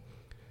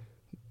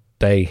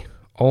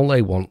 All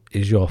they want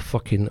is your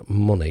fucking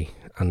money,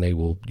 and they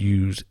will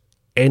use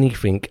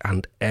anything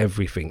and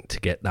everything to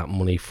get that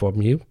money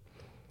from you.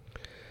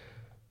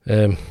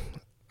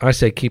 I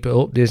say keep it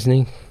up,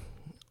 Disney.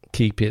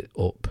 Keep it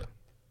up.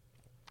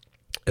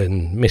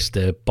 And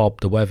Mr. Bob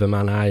the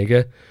Weatherman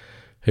Iger,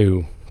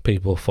 who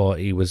people thought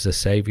he was the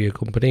saviour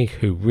company,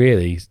 who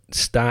really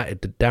started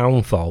the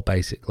downfall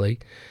basically.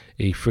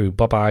 He threw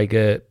Bob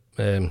Iger,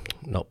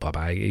 not Bob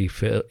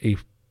Iger, he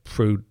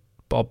threw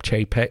Bob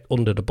Chapek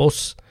under the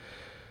bus.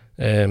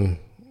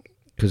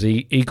 Because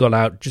he got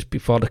out just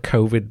before the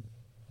COVID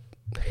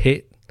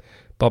hit.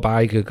 Bob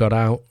Iger got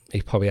out.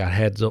 He probably had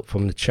heads up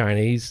from the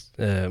Chinese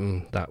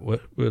that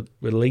were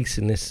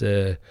releasing this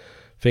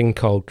thing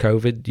called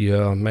COVID.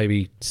 You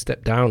maybe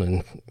step down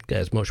and get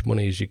as much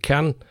money as you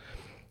can,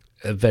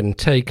 then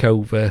take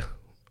over,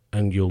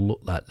 and you'll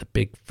look like the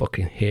big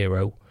fucking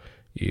hero,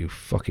 you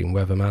fucking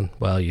weatherman.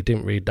 Well, you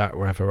didn't read that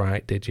weather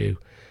right, did you?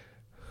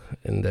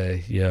 And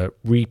you're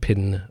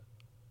reaping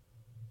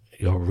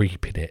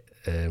it.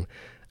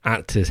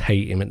 Actors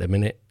hate him at the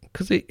minute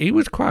because he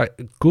was quite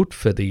good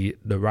for the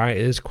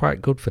writers,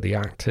 quite good for the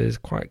actors,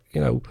 quite,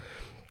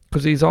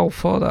 because he's all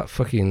for that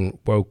fucking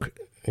woke,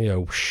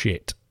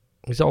 shit.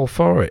 He's all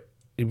for it.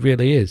 He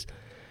really is.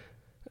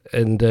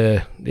 And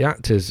the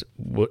actors,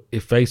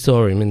 if they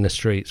saw him in the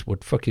streets,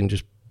 would fucking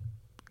just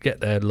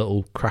get their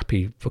little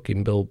crappy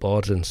fucking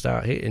billboards and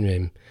start hitting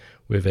him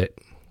with it.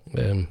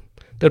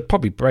 They'd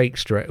probably break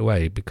straight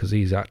away because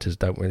these actors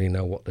don't really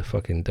know what they're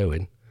fucking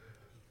doing.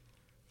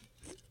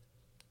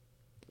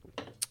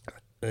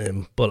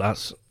 But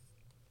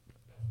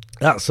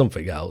that's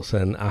something else,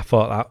 and I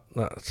thought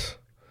that's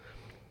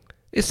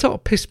it sort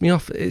of pissed me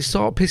off. It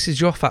sort of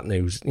pisses you off, that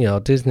news.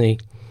 Disney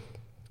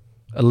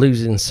are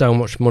losing so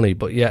much money,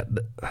 but yet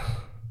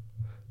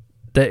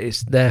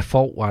it's their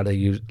fault why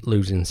they're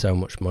losing so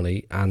much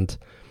money, and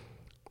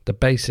they're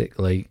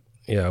basically,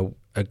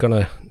 are going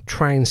to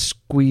try and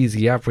squeeze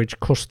the average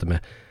customer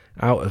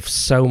out of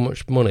so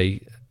much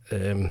money.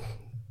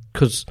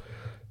 Because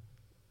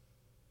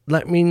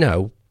let me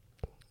know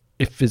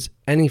if there's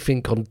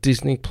anything on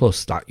Disney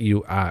Plus that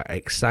you are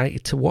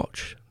excited to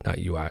watch, that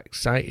you are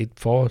excited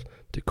for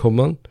to come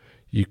on.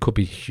 You could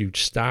be a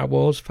huge Star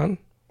Wars fan.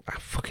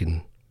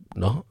 I'm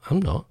not.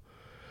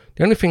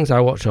 The only things I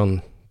watch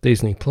on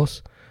Disney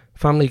Plus: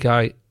 Family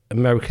Guy,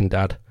 American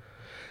Dad.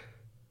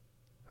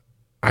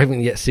 I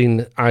haven't yet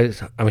seen. I'm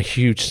a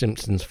huge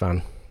Simpsons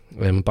fan,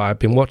 but I've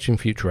been watching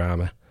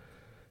Futurama,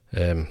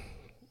 and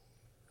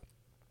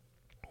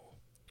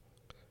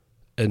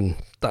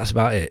that's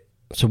about it.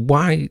 So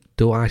why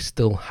do I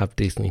still have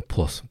Disney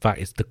Plus? That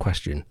is the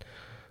question.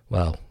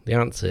 Well, the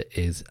answer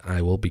is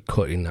I will be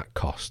cutting that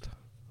cost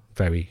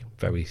very,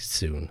 very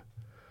soon.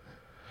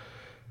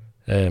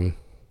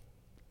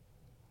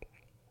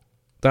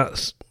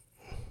 That's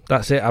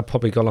it. I've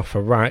probably gone off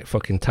a right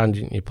fucking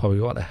tangent. You're probably,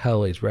 what the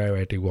hell is Rare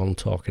Eddie 1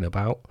 talking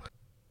about?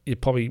 You're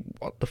probably,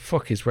 what the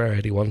fuck is Rare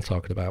Eddie 1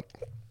 talking about?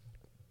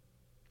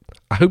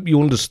 I hope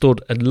you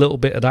understood a little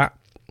bit of that.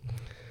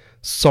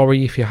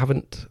 Sorry if you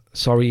haven't.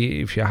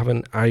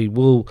 I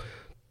will.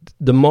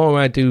 The more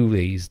I do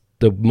these,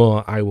 the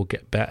more I will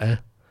get better.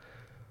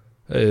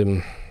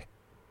 There's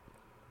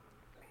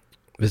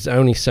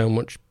only so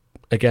much.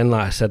 Again,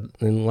 like I said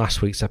in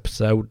last week's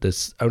episode,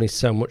 there's only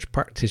so much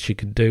practice you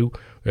can do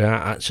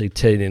without actually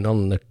turning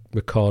on the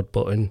record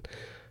button.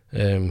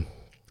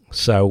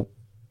 So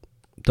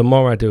the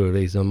more I do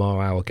these, the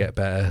more I will get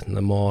better, and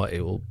the more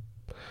it will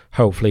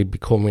hopefully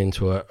become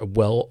into a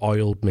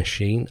well-oiled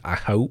machine. I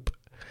hope.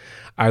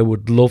 I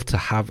would love to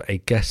have a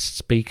guest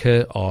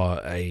speaker or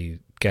a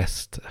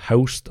guest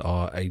host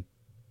or a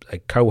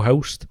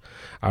co-host.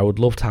 I would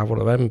love to have one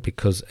of them,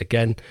 because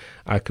again,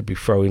 I could be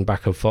throwing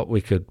back and forth.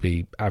 We could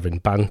be having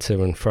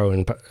banter and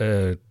throwing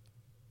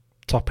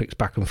topics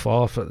back and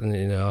forth,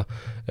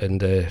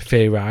 and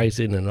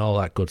theorizing and all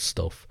that good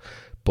stuff.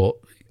 But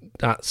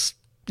that's,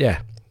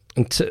 yeah.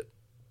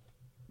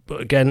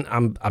 But again,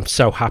 I'm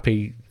so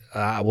happy.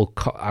 I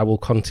will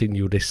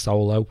continue this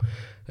solo.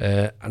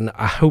 And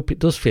I hope it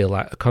does feel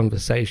like a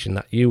conversation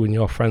that you and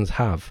your friends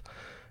have.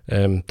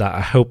 That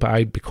I hope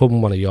I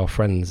become one of your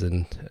friends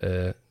and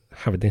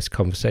having this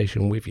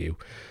conversation with you.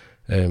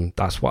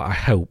 That's what I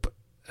hope,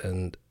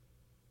 and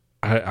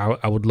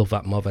I would love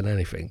that more than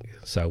anything.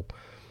 So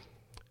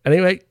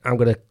anyway, I'm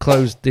going to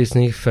close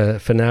Disney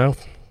for now.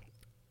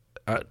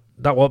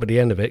 That won't be the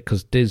end of it,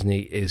 because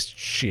Disney is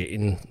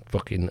shitting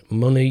fucking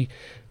money.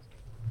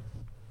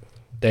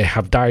 They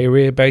have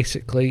diarrhea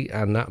basically,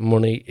 and that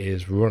money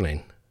is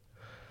running.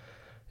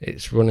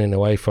 It's running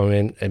away from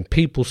him, and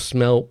people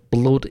smell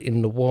blood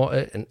in the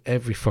water, and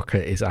every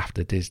fucker is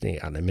after Disney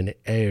at the minute.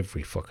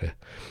 Every fucker.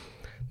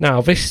 Now,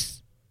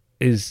 this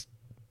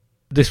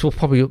will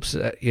probably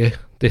upset you.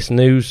 This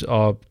news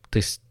or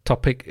this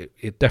topic,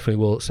 it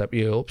definitely will upset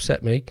you. It'll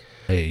upset me.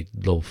 I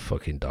love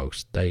fucking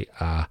dogs. They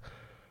are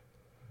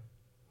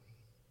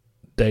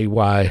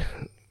why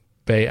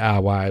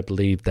I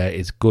believe there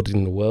is good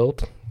in the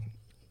world.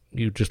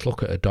 You just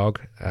look at a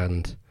dog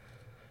and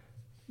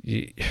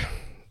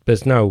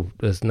there's no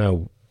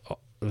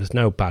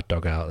bad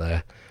dog out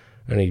there.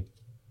 Only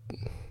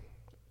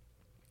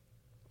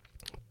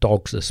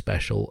dogs are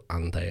special,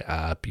 and they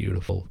are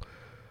beautiful,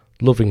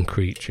 loving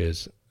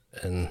creatures,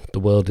 and the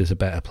world is a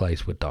better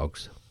place with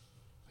dogs.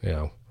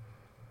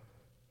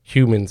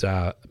 Humans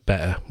are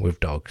better with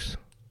dogs.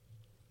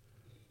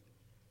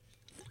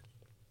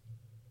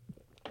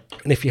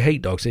 And if you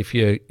hate dogs, if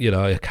you're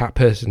a cat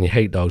person, you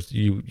hate dogs,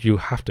 you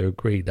have to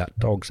agree that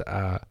dogs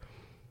are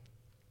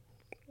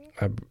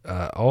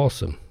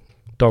awesome.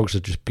 Dogs are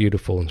just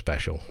beautiful and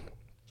special.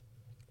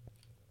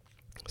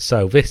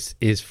 So this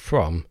is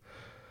from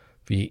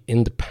The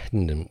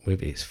Independent,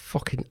 with its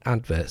fucking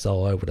adverts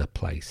all over the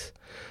place.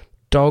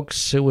 Dog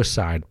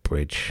suicide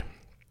bridge.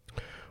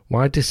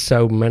 Why do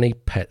so many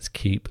pets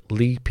keep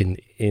leaping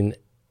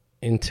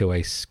into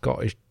a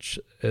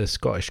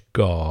Scottish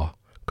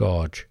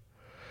gorge?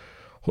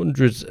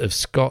 Hundreds of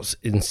Scots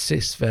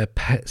insist their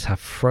pets have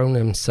thrown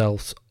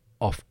themselves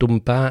off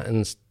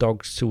Dumbarton's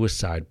dog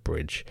suicide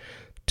bridge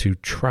to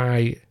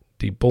try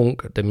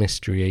debunk the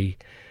mystery.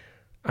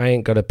 I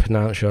ain't got to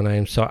pronounce your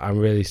name, so I'm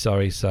really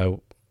sorry.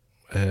 So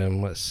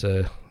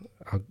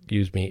I'll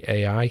use me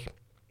AI.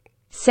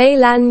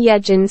 Ceylan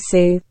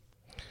Yejinsu.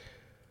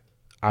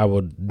 I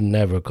would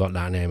never have got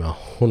that name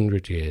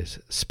 100 years.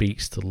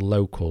 Speaks to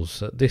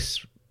locals.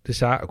 This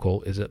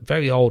article is a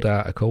very old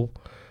article.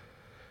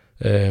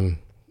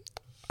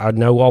 I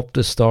know of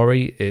the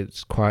story.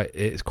 It's quite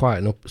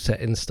an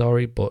upsetting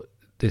story, but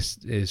this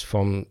is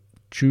from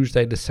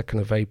Tuesday the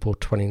 2nd of April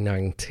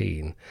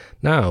 2019.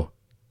 Now,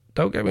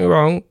 don't get me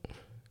wrong,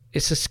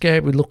 it's a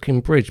scary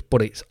looking bridge,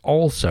 but it's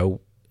also,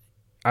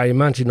 I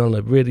imagine on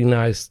a really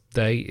nice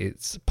day,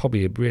 it's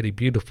probably a really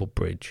beautiful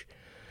bridge.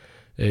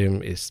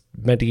 It's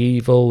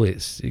medieval,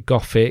 it's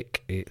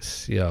gothic,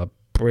 it's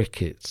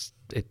brick.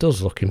 It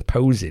does look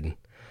imposing.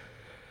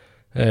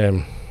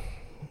 But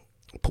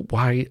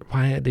why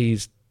are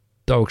these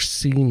dogs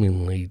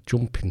seemingly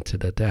jumping to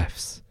their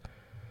deaths?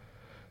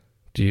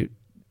 Do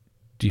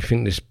you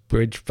think this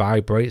bridge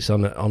vibrates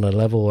on a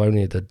level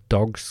only the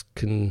dogs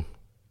can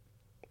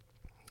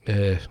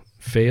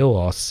feel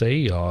or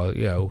see or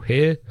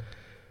hear,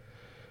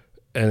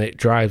 and it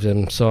drives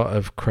them sort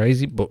of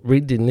crazy? But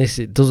reading this,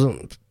 it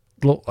doesn't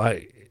look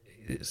like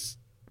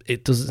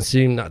it doesn't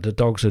seem that the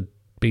dogs are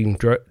being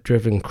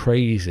driven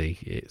crazy.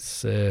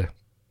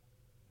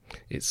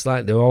 It's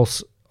like they're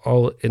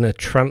all in a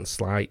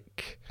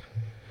trance-like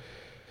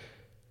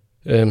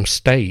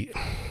state.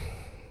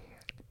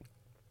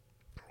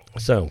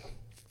 So,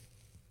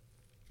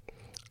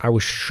 I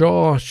was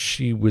sure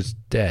she was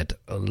dead.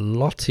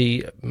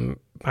 Lottie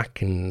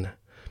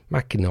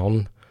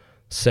Mackinnon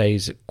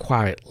says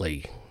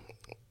quietly.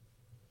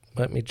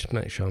 Let me just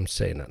make sure I'm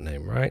saying that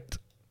name right.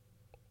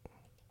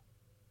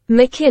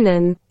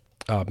 McKinnon.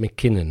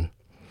 McKinnon.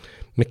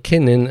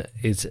 McKinnon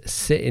is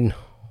sitting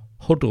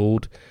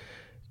huddled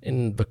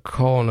in the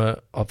corner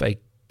of a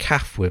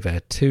cafe with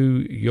her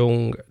 2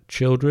 young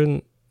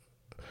children,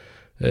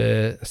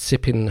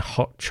 sipping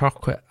hot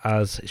chocolate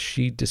as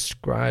she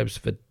describes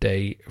the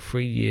day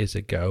 3 years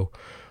ago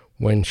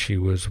when she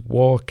was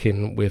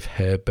walking with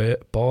her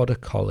border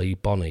collie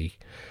Bonnie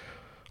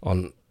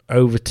on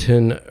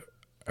Overton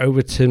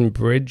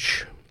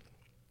Bridge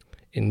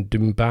in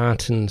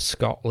Dumbarton,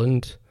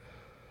 Scotland.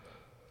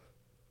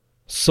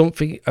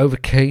 Something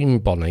overcame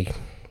Bonnie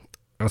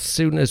as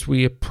soon as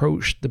we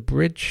approached the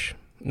bridge.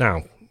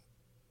 Now,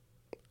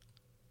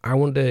 I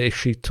wonder if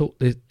she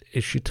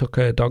took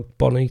her dog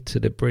Bonnie to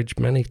the bridge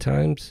many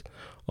times,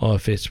 or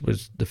if this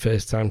was the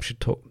first time she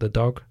took the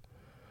dog.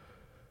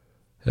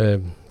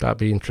 That'd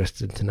be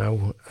interesting to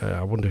know.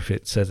 I wonder if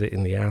it says it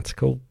in the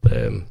article.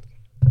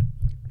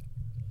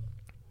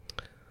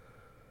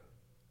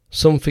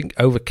 Something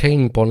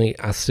overcame Bonnie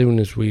as soon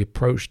as we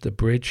approached the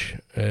bridge,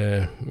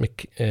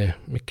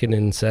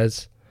 McKinnon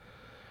says.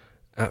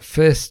 At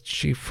first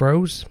she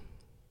froze,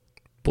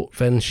 but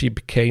then she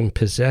became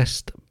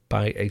possessed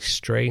by a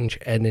strange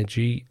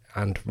energy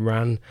and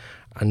ran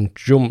and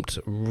jumped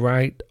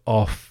right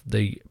off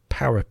the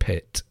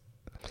parapet.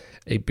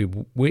 A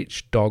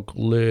bewitched dog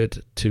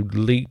lured to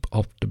leap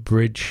off the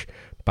bridge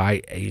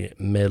by a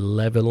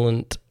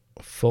malevolent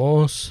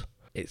force.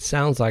 It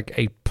sounds like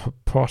a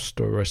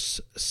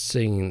preposterous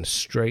scene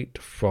straight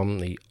from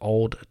the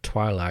old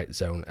Twilight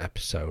Zone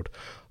episode.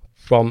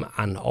 But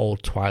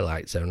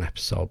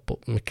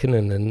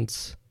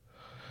McKinnon's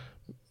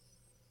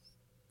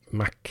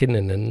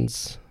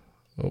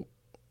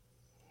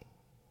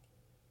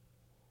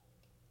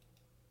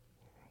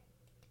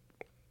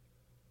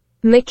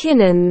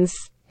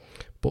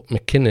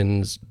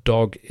McKinnon's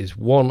dog is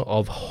one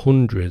of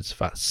hundreds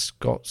that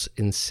Scots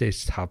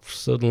insist have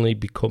suddenly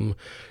become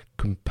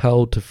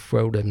compelled to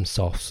throw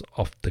themselves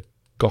off the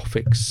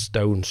Gothic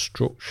stone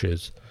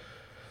structures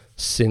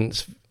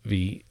since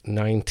the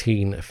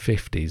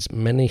 1950s.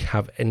 Many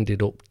have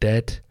ended up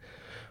dead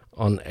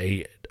on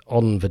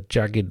the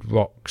jagged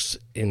rocks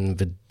in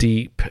the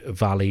deep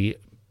valley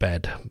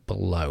bed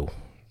below.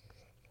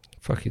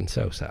 Fucking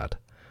so sad.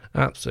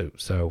 Absolute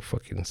so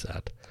fucking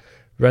sad.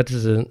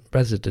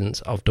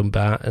 Residents of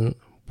Dumbarton,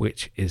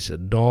 which is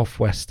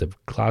northwest of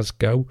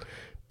Glasgow,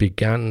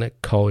 began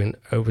calling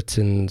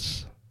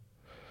Overton's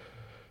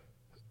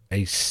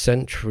a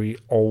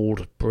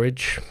century-old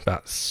bridge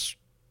that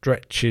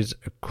stretches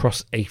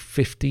across a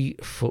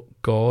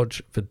 50-foot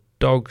gorge the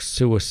Dog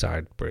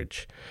Suicide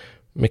Bridge.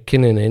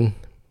 McKinnon,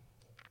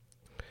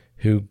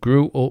 who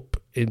grew up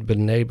in the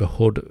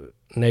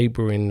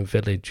neighbouring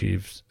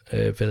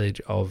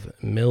village of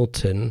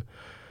Milton,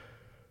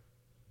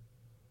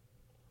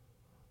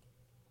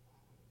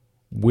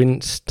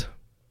 winced.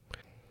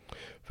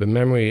 The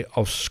memory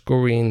of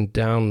scurrying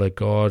down the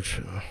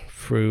gorge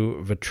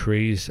through the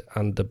trees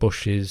and the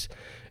bushes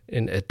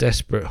in a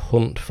desperate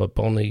hunt for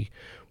Bonnie.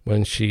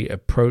 When she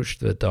approached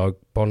the dog,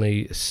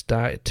 Bonnie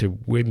started to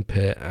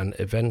whimper and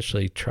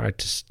eventually tried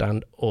to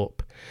stand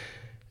up.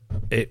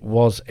 It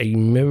was a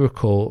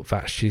miracle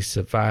that she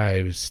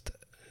survived.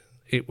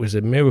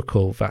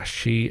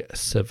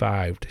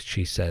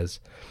 She says.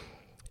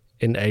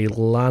 In a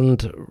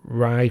land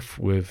rife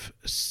with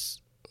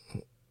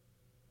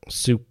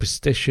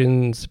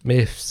superstitions,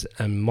 myths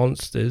and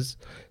monsters,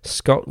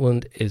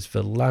 Scotland is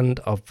the land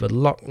of the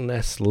Loch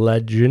Ness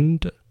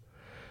legend,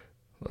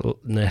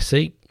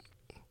 Nessie.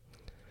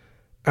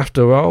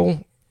 After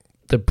all,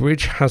 the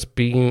bridge has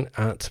been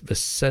at the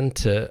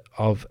centre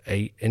of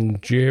an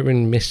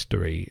enduring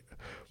mystery.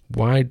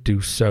 Why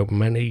do so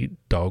many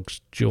dogs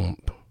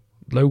jump?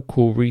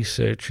 Local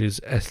researchers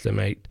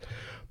estimate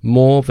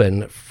more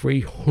than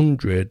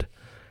 300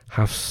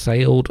 have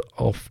sailed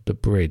off the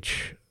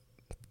bridge.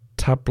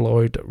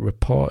 Tabloid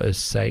reporters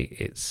say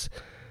it's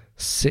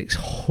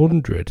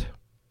 600.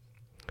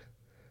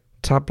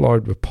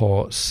 Tabloid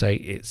reports say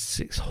it's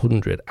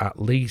 600.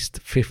 At least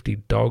 50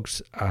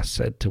 dogs are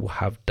said to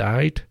have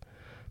died.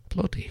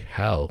 Bloody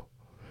hell.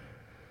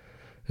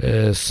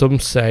 Some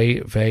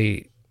say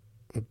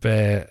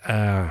there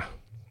are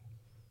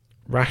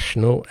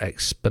rational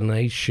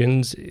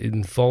explanations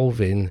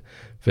involving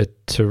the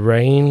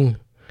terrain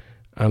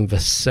and the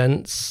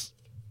sense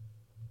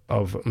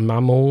of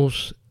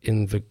mammals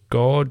in the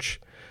gorge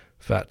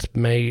that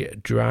may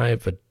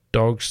drive the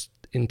dogs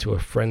into a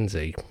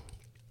frenzy.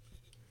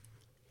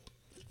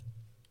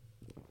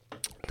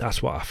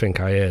 That's what I think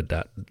I heard,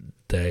 that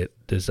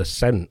there's a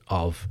scent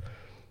of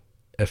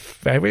a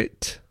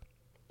ferret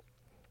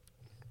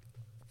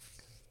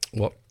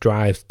what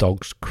drives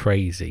dogs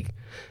crazy.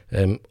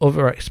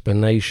 Other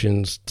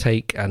explanations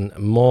take a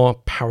more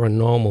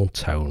paranormal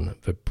tone.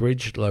 The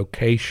bridge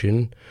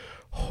location,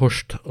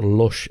 hushed,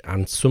 lush,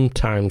 and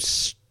sometimes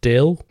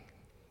still.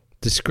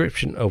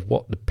 Description of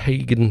what the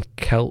pagan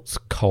Celts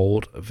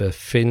called the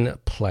thin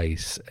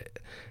place,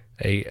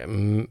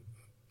 a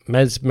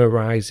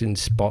mesmerizing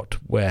spot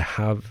where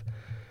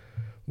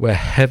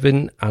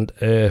heaven and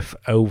earth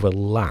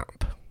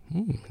overlap.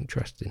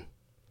 Interesting.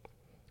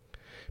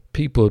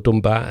 People of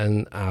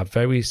Dumbarton are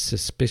very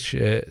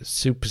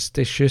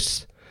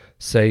superstitious,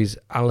 says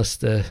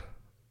Alistair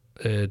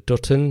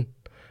Dutton,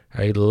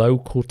 a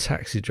local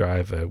taxi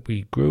driver.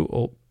 We grew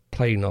up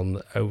playing on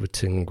the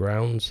Overton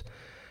grounds,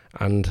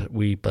 and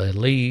we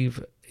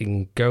believe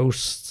in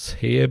ghosts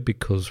here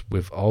because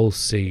we've all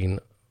seen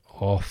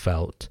or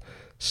felt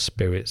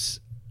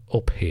spirits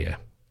up here.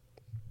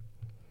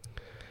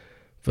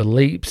 The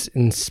Leaps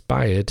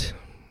inspired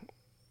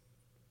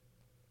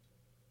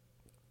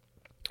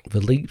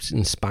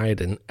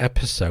an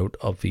episode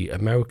of the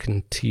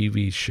American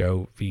TV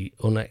show The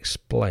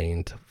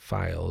Unexplained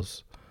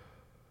Files.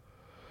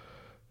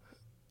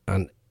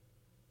 An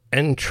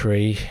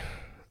entire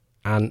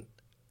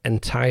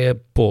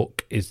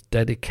book is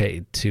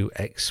dedicated to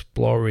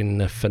exploring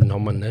the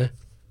phenomenon.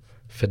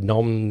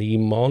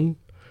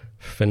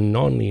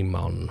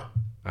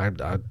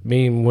 I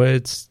mean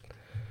words.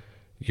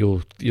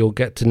 You'll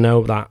get to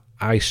know that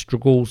I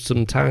struggle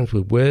sometimes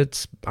with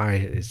words.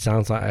 It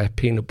sounds like I have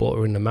peanut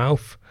butter in the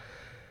mouth.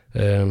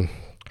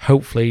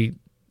 Hopefully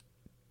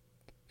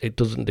it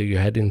doesn't do your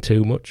head in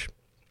too much.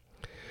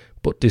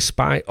 But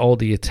despite all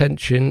the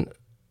attention,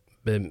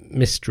 the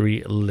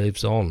mystery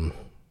lives on.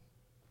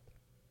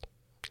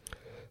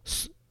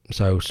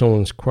 So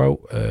someone's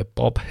quote,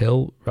 Bob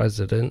Hill,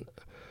 resident,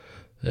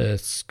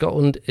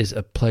 Scotland is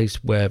a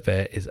place where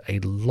there is a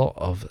lot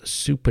of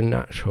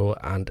supernatural,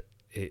 and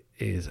it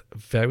is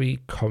very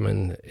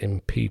common in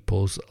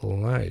people's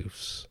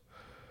lives.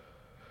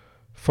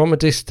 From a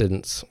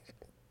distance,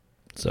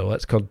 so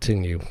let's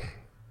continue.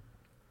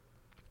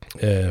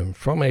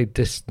 From a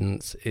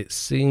distance, it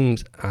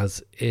seems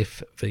as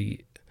if the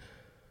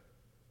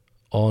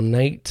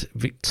ornate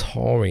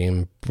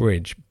Victorian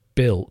bridge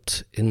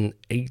built in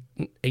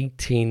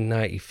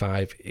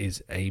 1895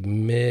 is a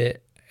mere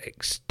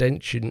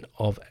extension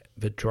of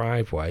the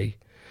driveway,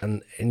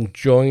 an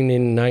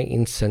adjoining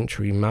 19th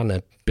century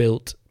manor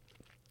built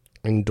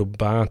in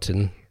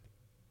Dumbarton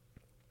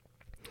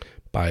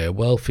by a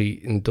wealthy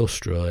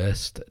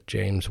industrialist,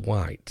 James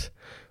White.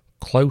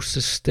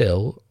 Closer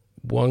still,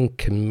 one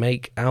can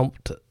make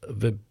out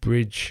the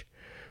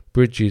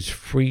bridge's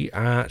three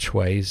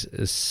archways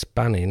as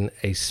spanning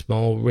a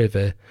small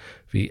river,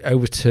 the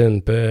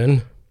Overton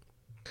Burn.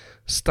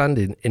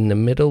 Standing in the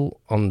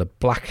middle on the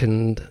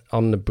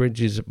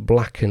bridge's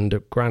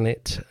blackened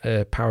granite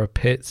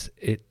parapets,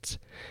 it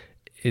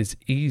is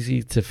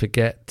easy to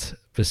forget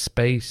the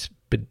space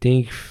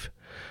beneath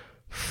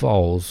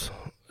falls.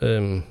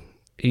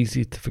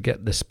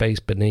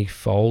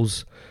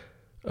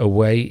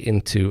 Away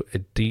into a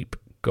deep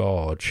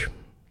gorge.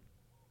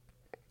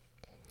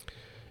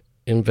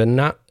 In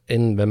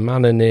the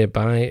manor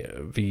nearby,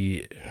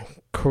 the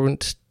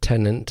current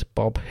tenant,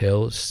 Bob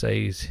Hill,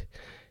 says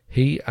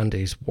he and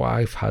his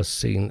wife has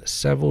seen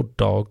several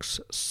dogs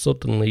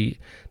suddenly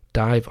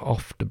dive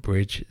off the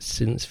bridge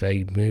since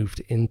they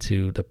moved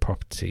into the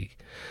property,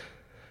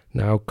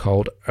 now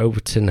called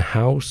Overton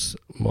House,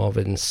 more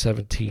than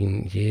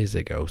 17 years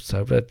ago.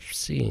 So they've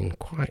seen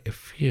quite a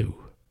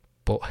few.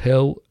 But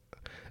Hill,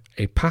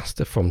 a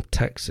pastor from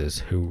Texas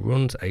who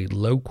runs a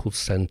local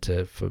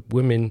center for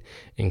women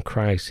in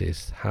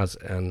crisis, has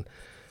an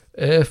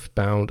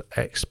earthbound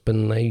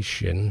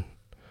explanation.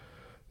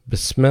 The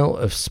smell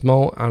of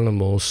small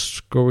animals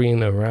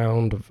scurrying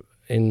around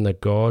in the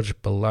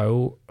gorge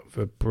below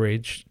the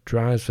bridge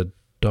drives the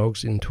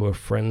dogs into a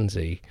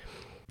frenzy.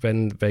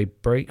 Then they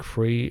break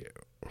free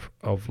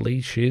of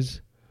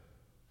leashes,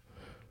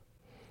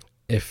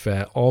 if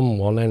they're on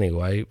one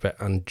anyway,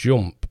 and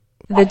jump.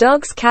 The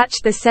dogs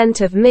catch the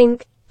scent of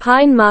mink,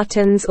 pine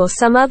martens or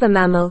some other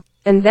mammal,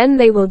 and then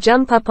they will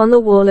jump up on the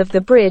wall of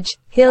the bridge,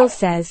 Hill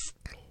says.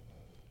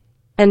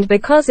 And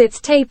because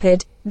it's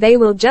tapered, they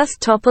will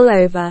just topple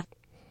over.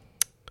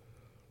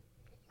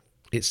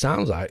 It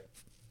sounds like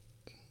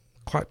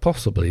quite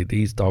possibly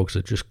these dogs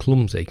are just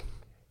clumsy.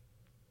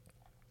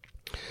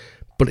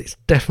 But it's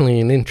definitely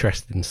an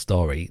interesting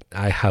story.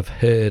 I have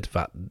heard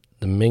that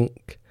the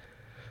mink,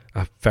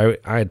 I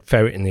had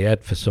ferret in the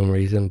head for some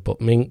reason, but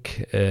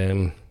mink,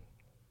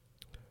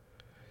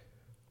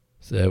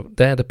 so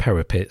they're the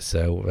parapets,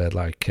 so they're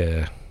like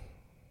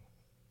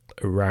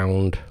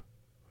around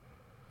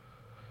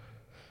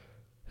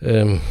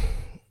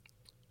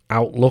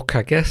outlook,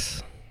 I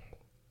guess.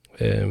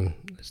 On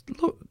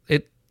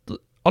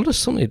a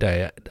sunny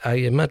day, I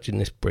imagine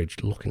this bridge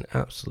looking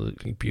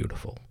absolutely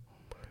beautiful.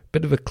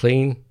 Bit of a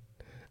clean,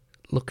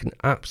 looking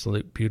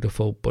absolutely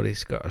beautiful, but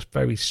it's got a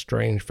very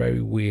strange,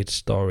 very weird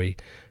story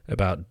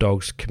about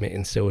dogs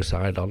committing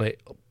suicide on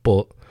it.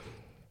 But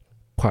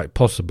quite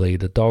possibly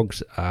the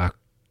dogs are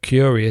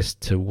curious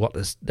to what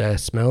they're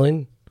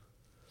smelling.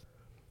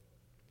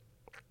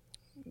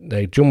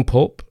 They jump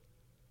up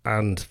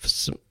and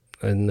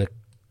they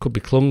could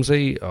be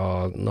clumsy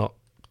or not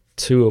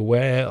too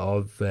aware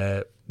of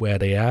where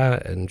they are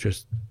and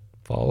just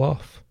fall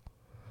off.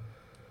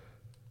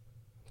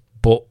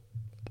 But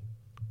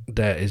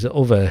there is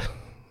other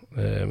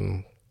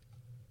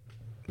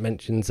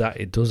mentions that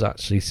it does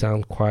actually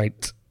sound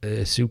quite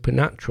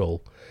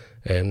supernatural,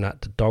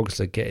 that the dogs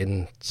are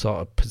getting sort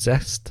of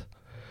possessed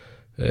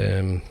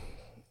and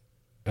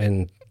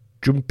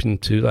jumping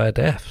to their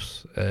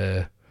deaths.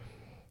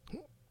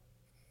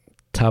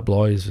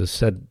 Tabloids have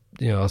said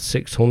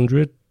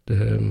 600.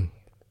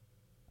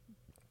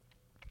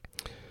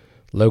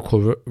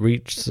 Local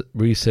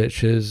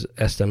researchers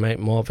estimate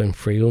more than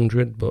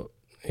 300, but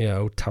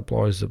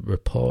tabloids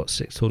report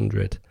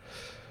 600,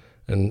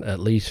 and at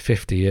least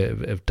 50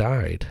 have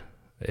died.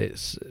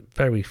 It's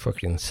very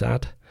fucking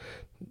sad.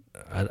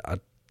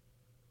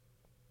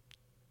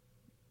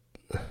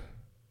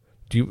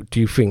 Do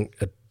you think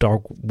a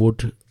dog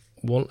would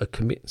want to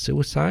commit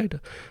suicide,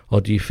 or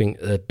do you think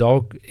the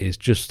dog is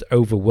just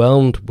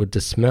overwhelmed with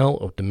the smell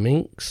of the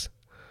minks?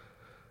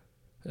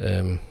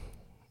 Very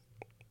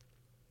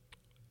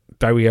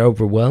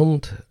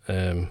overwhelmed,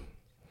 and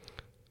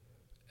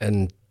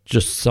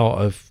just sort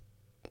of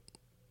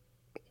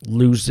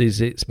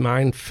loses its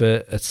mind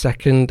for a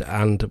second,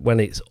 and when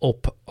it's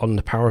up on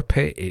the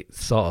parapet, it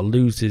sort of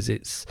loses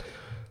its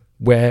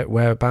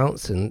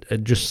whereabouts and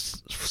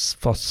just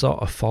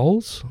sort of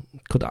falls.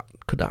 Could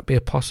that be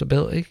a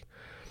possibility?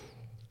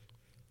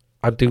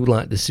 I do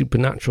like the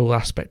supernatural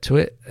aspect to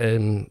it,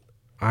 and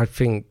I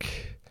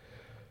think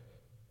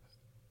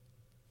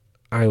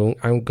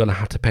I'm going to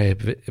have to pay a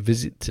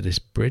visit to this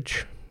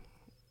bridge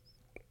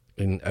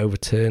in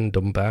Overturn,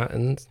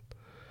 Dumbarton.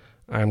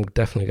 I'm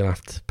definitely going to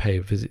have to pay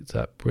a visit to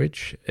that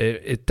bridge.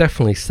 It's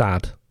definitely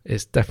sad.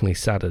 It's definitely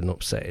sad and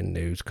upsetting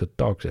news, because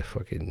dogs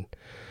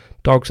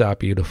are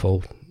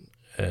beautiful,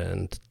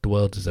 and the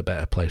world is a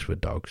better place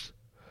with dogs.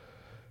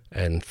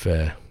 And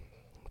for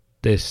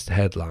this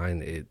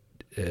headline,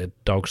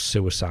 dog's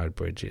suicide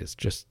bridge is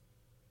just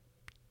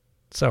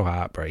so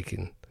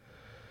heartbreaking.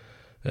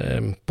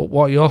 But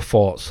what are your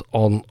thoughts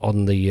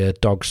on the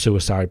dog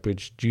suicide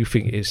bridge? Do you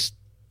think it's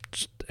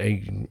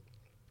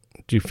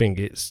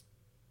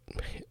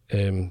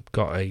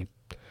got a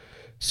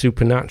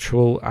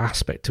supernatural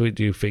aspect to it?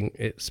 Do you think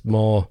it's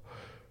more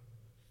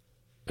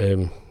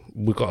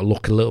we've got to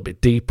look a little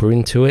bit deeper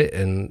into it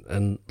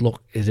and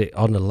look, is it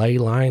on a ley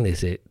line?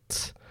 Is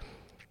it,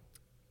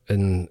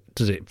 and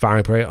does it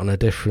vibrate on a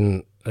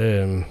different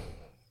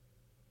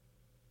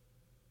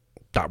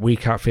that we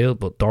can't feel,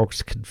 but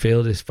dogs can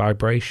feel this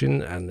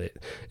vibration? And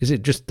is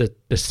it just the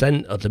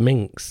scent of the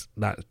minks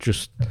that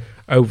just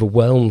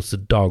overwhelms the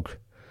dog,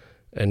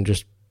 and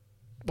just,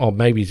 or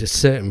maybe it's a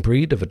certain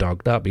breed of a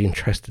dog? That'd be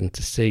interesting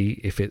to see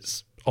if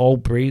it's all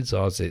breeds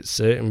or is it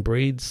certain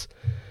breeds,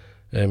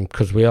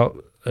 because we are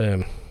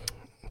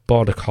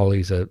border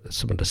collies are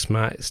some of the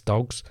smartest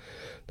dogs.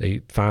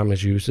 The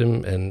farmers use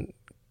them, and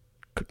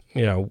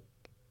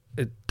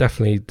it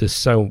definitely, there's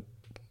so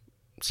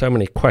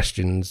many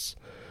questions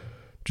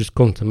just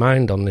come to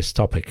mind on this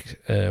topic.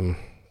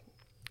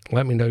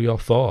 Let me know your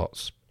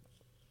thoughts.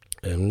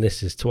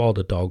 This is to all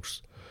the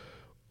dogs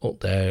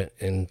up there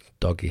in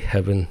doggy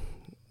heaven.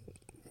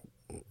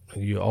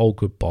 You're all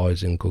good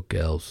boys and good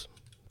girls.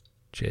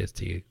 Cheers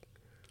to you.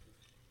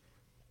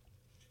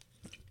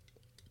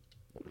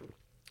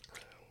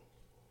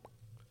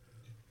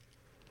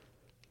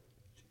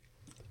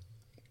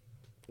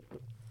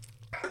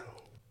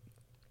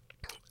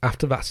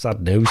 After that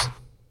sad news,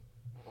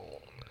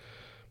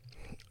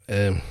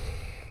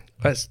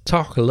 let's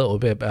talk a little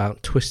bit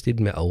about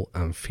Twisted Metal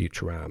and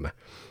Futurama.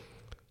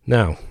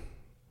 Now,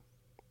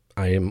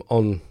 I am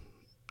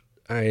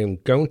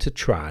going to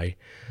try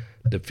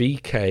the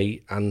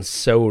VK and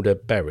soda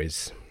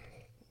berries,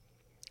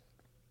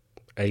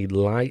 a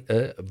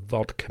lighter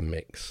vodka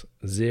mix,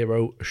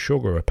 0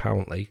 sugar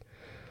apparently.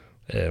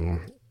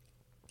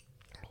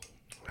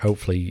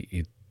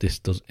 Hopefully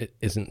this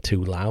isn't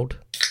too loud.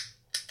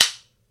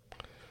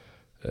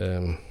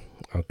 I'll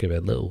give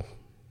it a little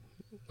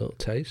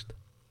taste.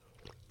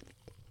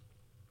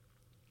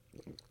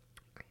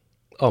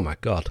 Oh my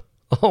god,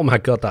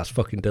 that's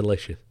fucking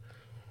delicious.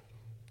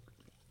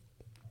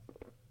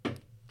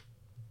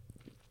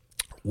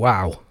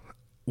 Wow,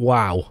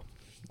 Wow.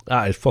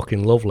 That is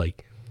fucking lovely.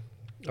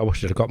 I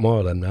wish I'd have got more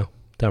of them now.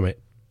 Damn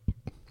it.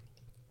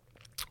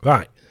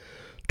 Right.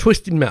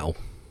 Twisted Metal.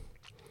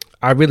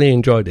 I really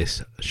enjoyed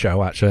this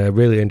show, actually. I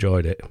really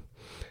enjoyed it.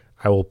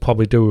 I will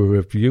probably do a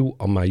review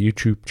on my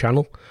YouTube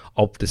channel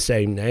of the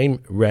same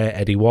name, Rare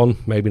Eddie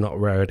 1. Maybe not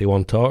Rare Eddie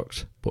 1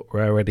 Talks, but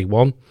Rare Eddie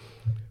 1.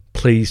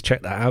 Please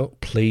check that out.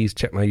 Please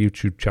check my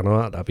YouTube channel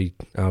out. That'd be,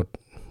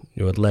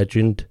 you're a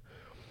legend.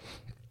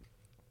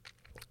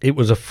 It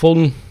was a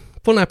fun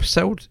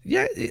episode.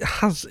 Yeah, it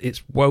has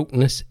its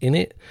wokeness in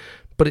it,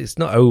 but it's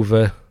not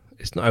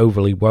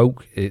overly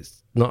woke.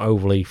 It's not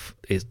overly.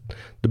 It's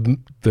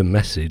the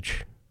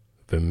message.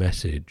 The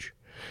message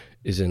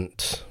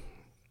isn't.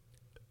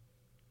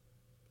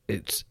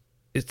 It's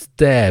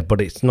there,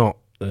 but it's not.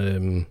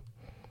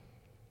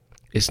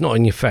 It's not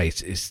in your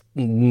face. It's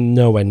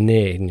nowhere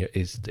near in your.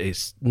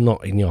 It's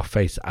not in your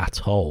face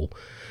at all.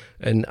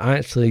 And I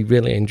actually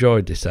really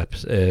enjoyed this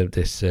episode.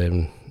 This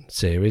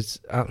series.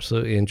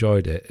 Absolutely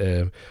enjoyed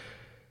it.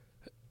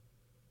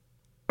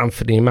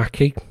 Anthony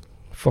Mackie,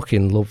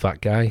 fucking love that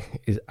guy.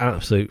 He's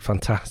absolutely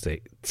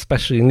fantastic,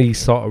 especially in these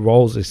sort of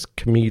roles. This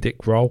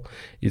comedic role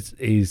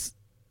is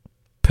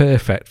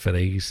perfect for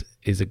these.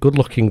 He's a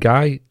good-looking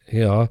guy,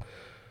 you know,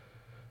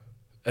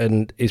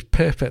 and is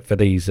perfect for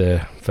these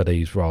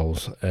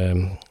roles.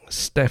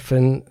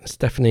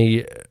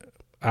 Stephanie,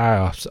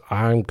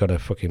 I'm gonna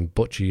fucking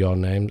butcher your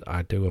name.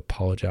 I do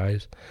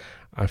apologise.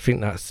 I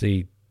think that's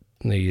the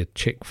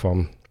chick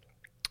from.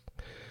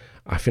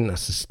 I think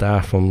that's the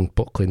star from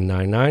Brooklyn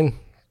Nine-Nine.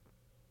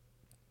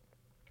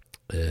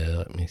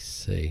 Let me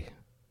see.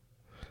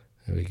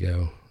 There we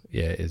go.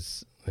 Yeah, it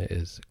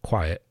is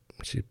quiet.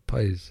 She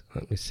plays.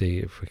 Let me see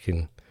if we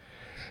can.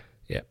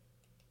 Yeah.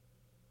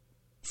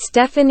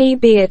 Stephanie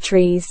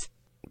Beatrice.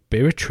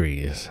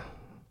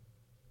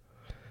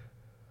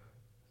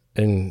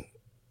 And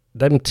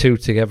them two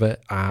together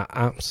are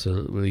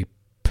absolutely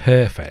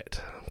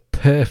perfect.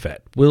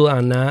 Perfect. Will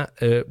Arnett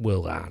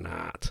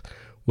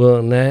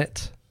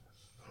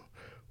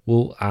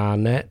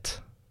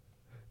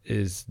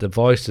is the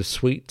voice of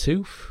Sweet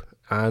Tooth,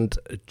 and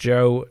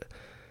Joe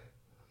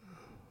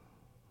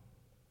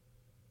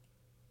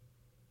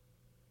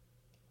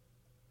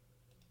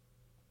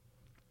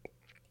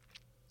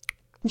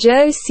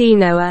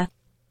Sinoa.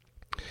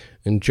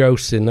 And Joe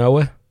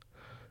Sinoa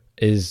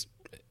is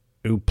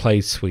who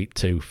plays Sweet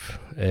Tooth,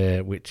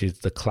 which is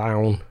the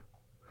clown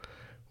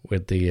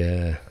with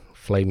the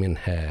flaming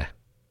hair.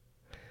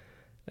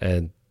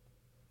 And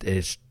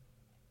it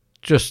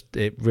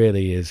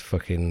really is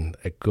fucking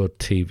a good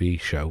TV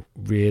show.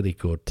 Really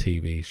good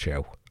TV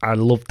show. I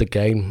loved the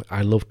game.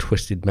 I loved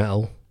Twisted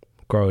Metal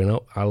growing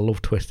up. I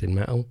loved Twisted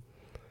Metal.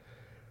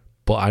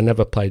 But I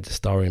never played the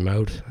story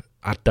mode.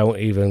 I don't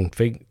even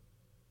think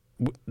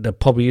there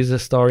probably is a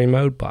story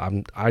mode, but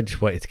I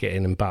just wanted to get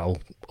in and battle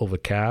other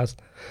cars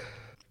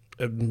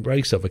and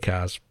race other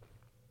cars.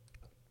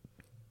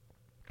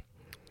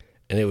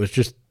 And it was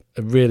just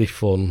a really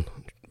fun,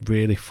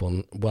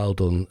 well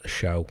done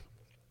show.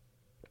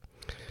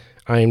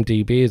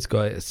 IMDb has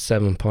got it at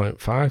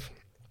 7.5.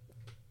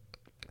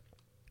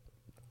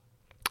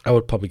 I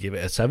would probably give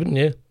it a 7,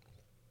 yeah.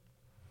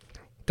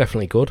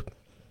 Definitely good.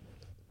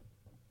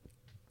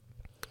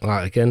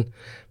 Like, again,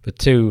 the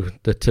two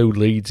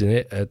leads in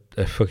it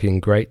are fucking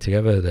great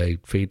together. They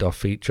feed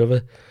off each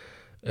other.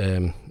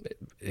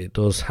 It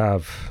does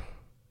have...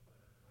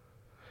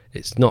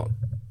 It's not...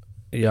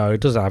 Yeah, it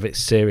does have its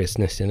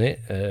seriousness in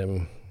it,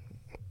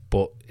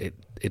 but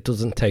it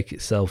doesn't take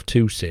itself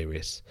too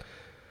serious.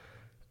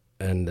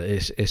 And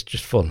it's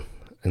just fun.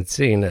 And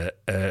seeing a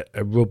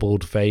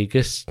rubbled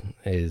Vegas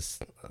is...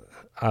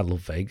 I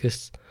love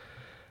Vegas.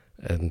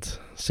 And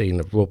seeing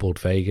a rubbled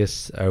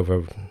Vegas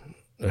over...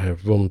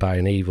 run by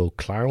an evil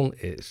clown,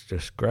 it's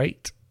just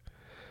great.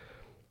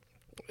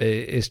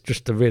 It's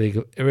just a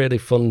really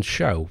fun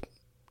show.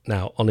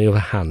 Now, on the other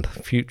hand,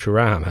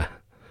 Futurama,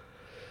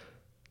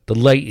 the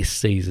latest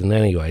season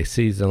anyway,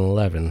 season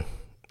 11,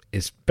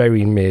 is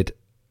very mid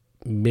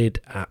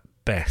at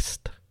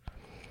best.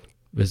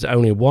 There's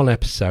only one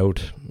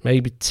episode,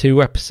 maybe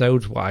two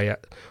episodes.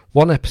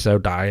 One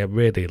episode that I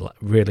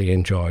really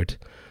enjoyed,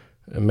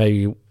 and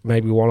maybe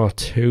one or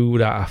two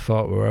that I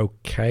thought were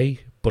okay.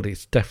 But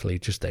it's definitely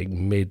just a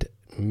mid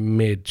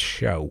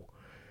show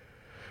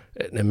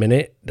at the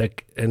minute.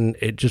 And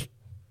it just...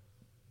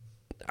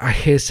 I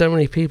hear so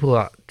many people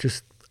that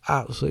just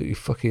absolutely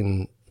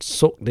fucking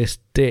suck the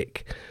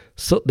dick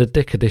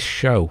of this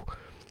show.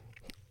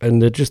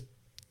 And they're just...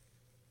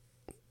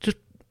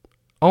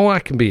 All I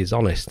can be is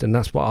honest, and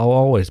that's what I'll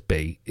always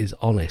be, is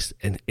honest.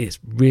 And it's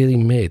really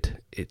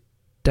mid. It's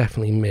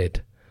definitely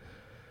mid.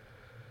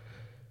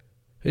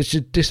 It's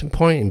just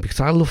disappointing because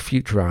I love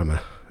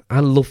Futurama.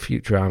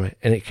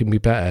 And it can be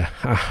better.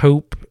 I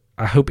hope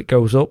it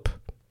goes up.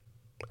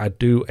 I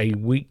do a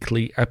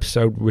weekly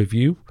episode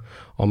review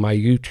on my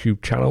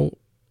YouTube channel,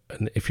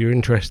 and if you're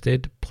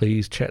interested,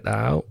 please check that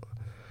out.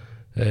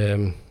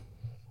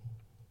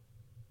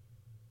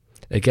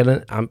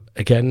 Again,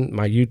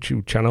 my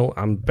YouTube channel,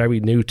 I'm very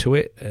new to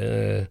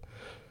it.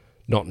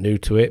 not new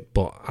to it,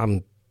 but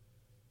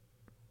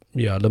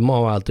the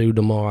more I'll do,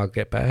 the more I'll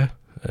get better.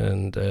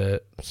 And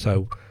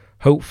so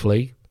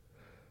hopefully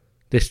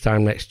this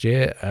time next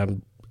year,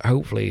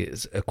 hopefully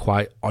it's a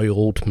quite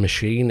oiled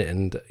machine,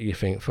 and you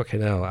think,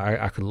 fucking hell,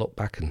 I could look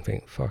back and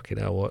think, fucking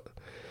hell, what,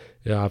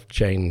 I've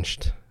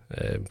changed,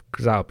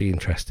 because that'll be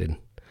interesting.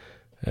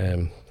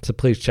 So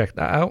please check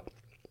that out.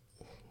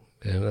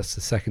 That's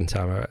the second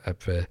time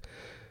I've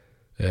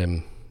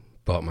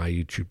bought my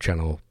YouTube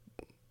channel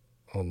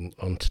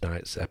on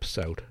tonight's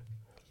episode.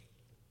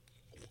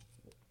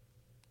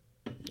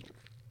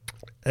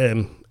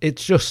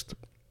 It's just,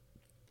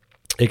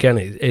 again,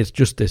 it's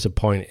just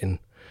disappointing.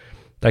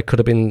 There could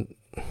have been,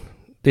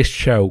 this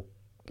show,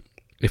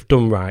 if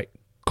done right,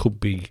 could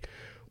be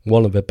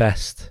one of the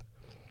best.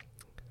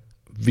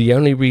 The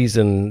only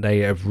reason they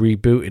have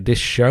rebooted this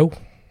show,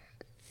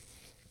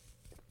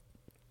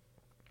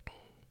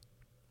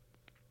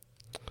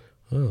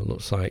 it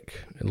looks like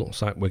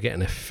we're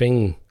getting a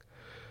Thing,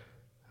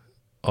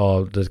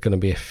 or there's going to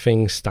be a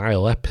Thing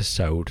style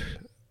episode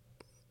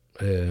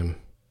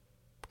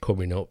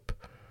coming up.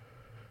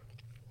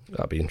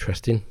 That'll be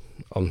interesting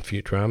on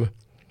Futurama.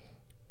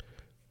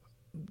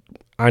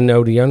 I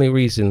know the only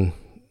reason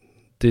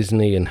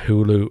Disney and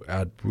Hulu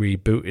had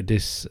rebooted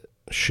this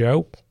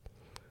show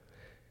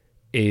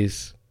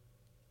is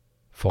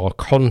for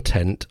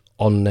content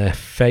on their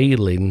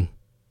failing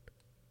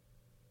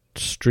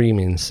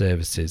streaming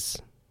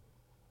services.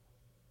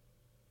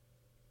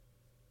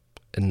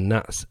 And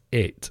that's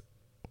it.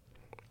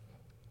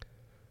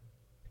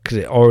 Because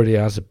it already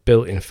has a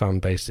built-in fan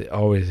base. It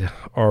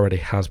already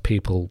has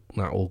people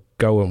that will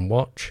go and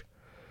watch.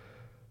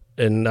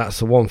 And that's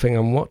the one thing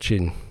I'm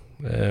watching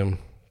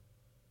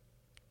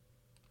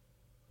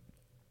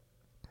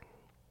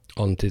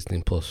on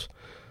Disney Plus.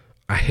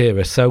 I hear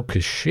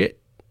Ahsoka's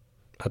shit.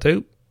 I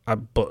do.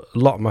 But a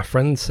lot of my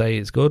friends say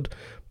it's good.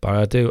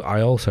 But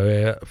I also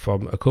hear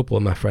from a couple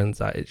of my friends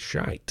that it's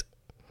shite.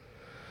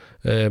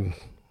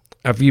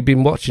 Have you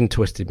been watching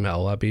Twisted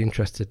Metal? I'd be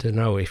interested to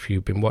know if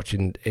you've been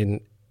watching.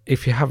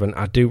 If you haven't,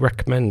 I do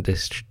recommend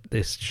this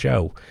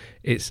show.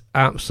 It's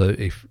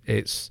absolutely,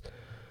 it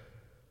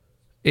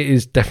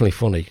is definitely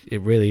funny. It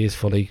really is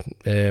funny.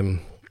 I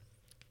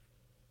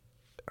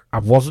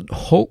wasn't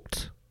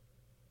hooked.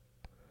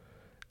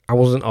 I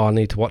wasn't, I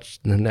need to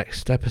watch the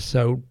next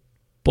episode,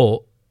 but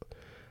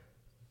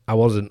I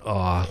wasn't,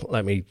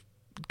 let me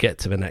get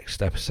to the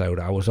next episode.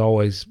 I was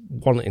always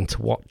wanting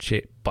to watch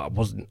it, but I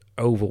wasn't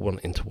over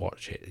wanting to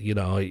watch it. You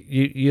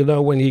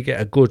know when you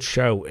get a good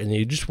show and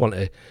you just want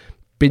to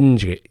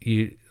binge it.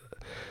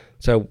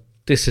 So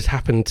this has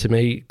happened to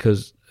me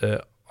because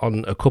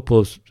on a couple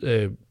of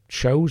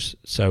shows,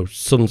 so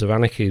Sons of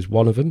Anarchy is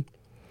one of them.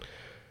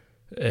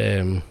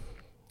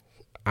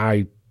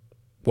 I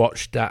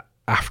watched that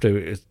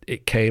after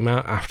it came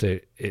out,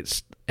 after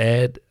it's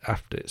aired,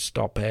 after it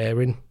stopped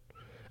airing,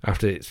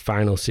 after its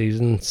final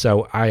season.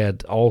 So I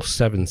had all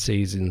 7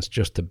 seasons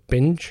just to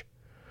binge.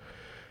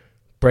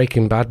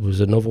 Breaking Bad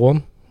was another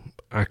one.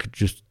 I could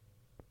just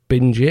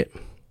binge it.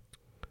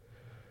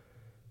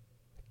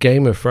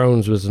 Game of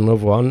Thrones was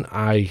another one.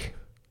 I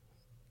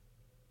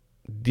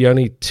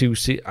only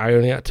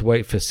had to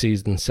wait for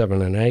season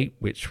 7 and 8,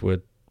 which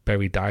were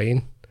very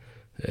dying,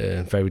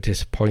 very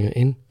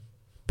disappointing.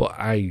 But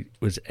I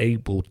was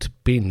able to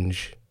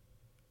binge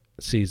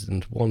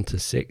seasons 1 to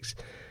 6,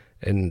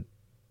 and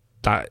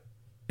that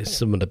is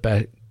some of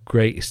the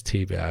greatest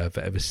TV I've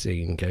ever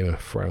seen, Game of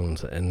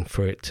Thrones. And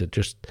for it to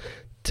just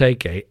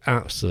take a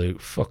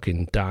absolute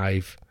fucking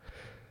dive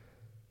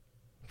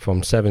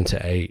from 7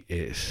 to 8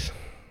 is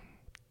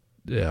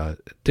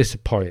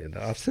disappointing.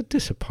 I've said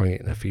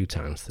disappointing a few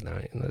times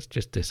tonight, and that's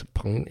just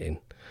disappointing.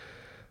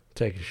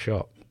 Take a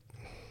shot.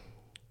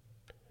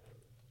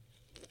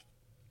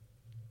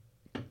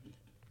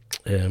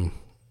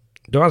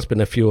 There has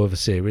been a few other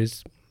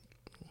series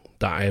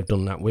that I have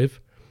done that with.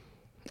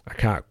 I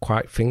can't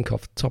quite think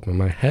off the top of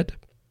my head.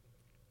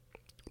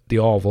 The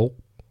Orville,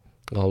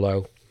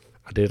 although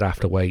I did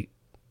have to wait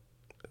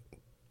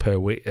per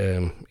week,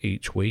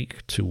 each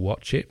week to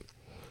watch it.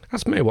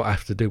 That's maybe what I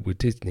have to do with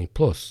Disney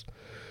Plus.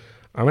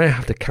 I may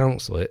have to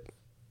cancel it,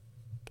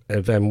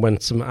 and then when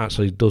something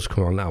actually does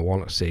come on that I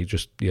want to see,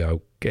 just get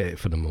it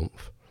for the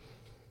month,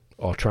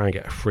 or try and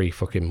get a free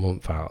fucking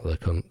month out of the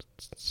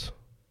cunts.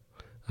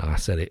 I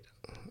said it.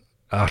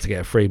 I have to get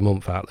a free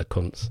month out of the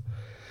cunts.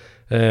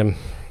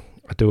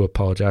 I do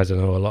apologise. I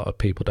know a lot of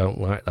people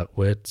don't like that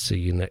word. See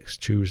you next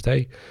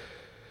Tuesday,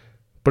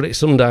 but it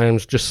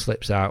sometimes just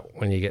slips out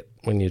when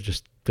you're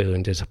just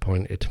feeling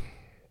disappointed.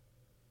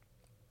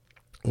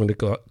 I'm going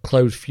to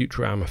close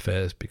Futurama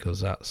first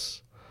because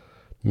that's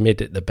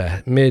mid at the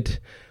best. Mid.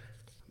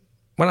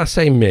 When I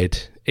say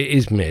mid, it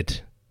is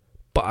mid,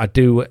 but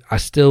I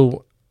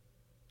still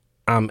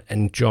am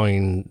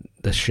enjoying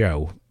the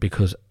show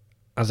because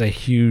as a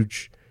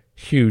huge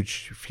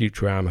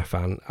Futurama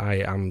fan, I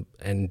am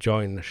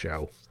enjoying the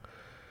show.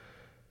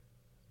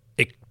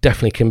 It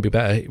definitely can be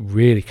better. It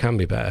really can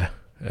be better,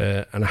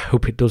 and I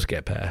hope it does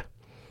get better.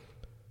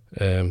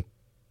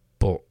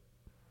 But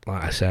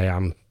like I say,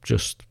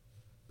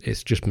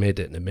 it's just mid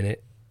at the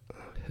minute,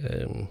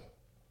 and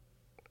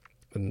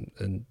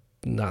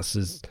that's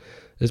as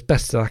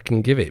best as I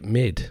can give it.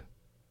 Mid.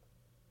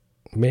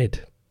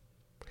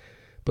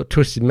 But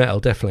Twisted Metal,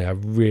 definitely, I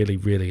really,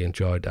 really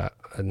enjoyed that,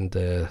 and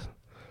the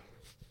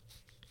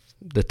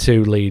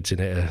two leads in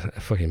it are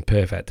fucking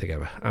perfect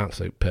together,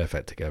 absolute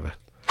perfect together.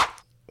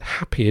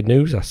 Happier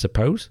news, I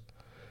suppose.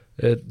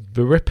 The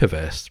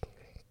Rippaverse.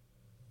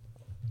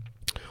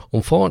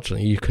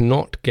 Unfortunately, you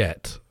cannot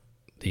get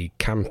the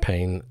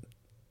campaign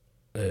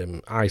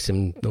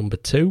Isom number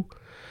 2.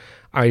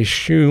 I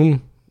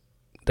assume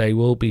they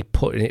will be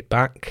putting it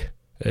back,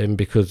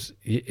 because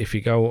if you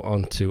go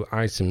on to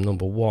Isom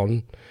number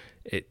 1,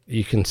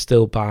 you can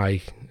still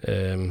buy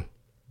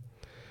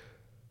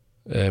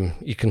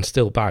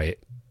it,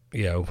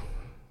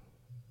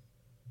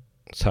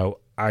 So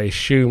I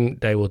assume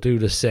they will do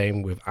the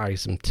same with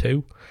Isom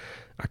 2.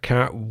 I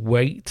can't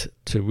wait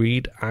to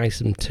read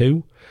Isom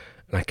 2.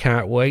 And I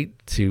can't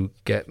wait to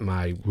get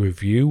my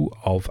review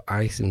of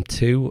Isom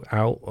 2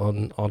 out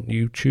on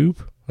YouTube.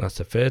 That's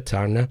the third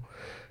time now.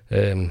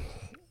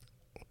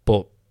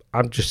 But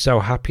I'm just so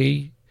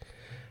happy.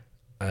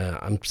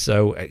 I'm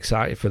so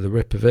excited for the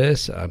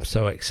Rippaverse. I'm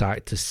so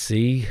excited to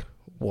see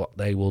what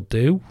they will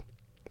do.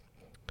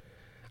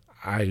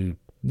 I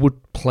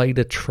would play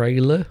the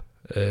trailer,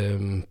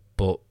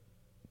 but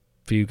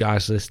for you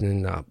guys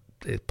listening, that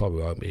it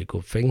probably won't be a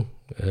good thing.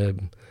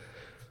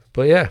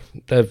 But yeah,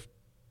 their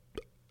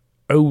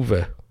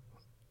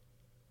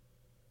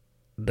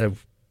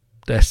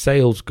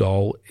sales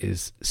goal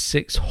is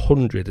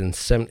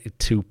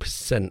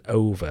 672%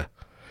 over.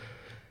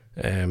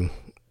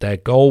 Their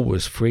goal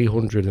was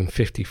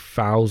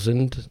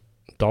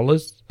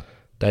 $350,000.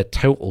 Their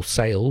total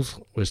sales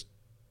was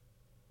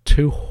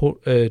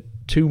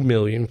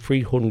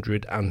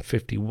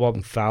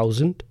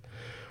 $2,351,000,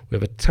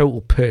 with a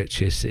total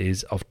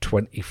purchases of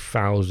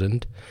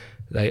 $20,000.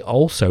 They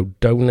also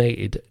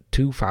donated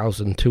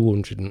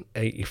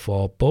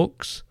 2,284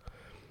 books.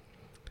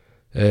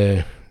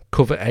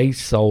 Cover A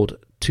sold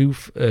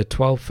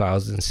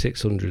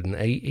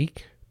 12,680.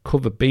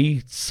 Cover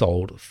B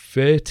sold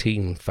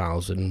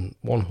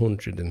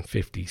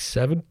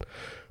 13,157.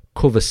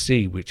 Cover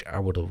C, which I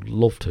would have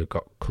loved to have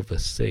got cover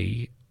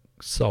C,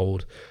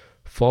 sold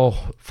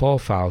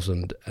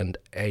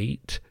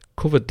 4,008.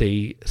 Cover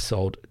D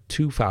sold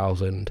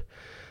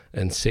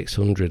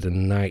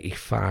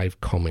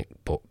 2,695 comic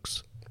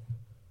books.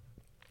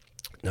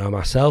 Now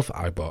myself,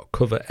 I bought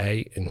cover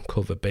A and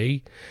cover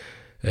B.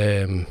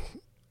 I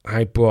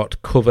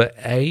bought cover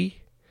A.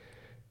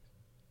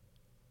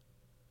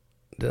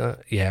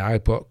 I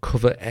bought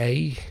cover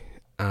A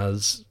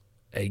as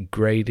a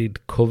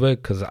graded cover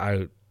because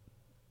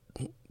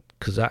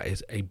that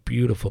is a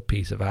beautiful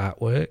piece of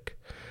artwork,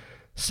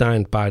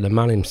 signed by the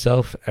man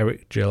himself,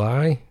 Eric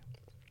July.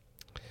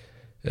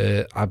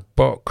 I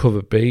bought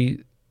cover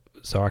B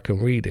so I can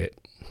read it.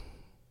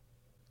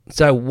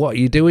 So what are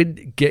you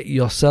doing? Get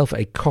yourself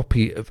a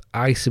copy of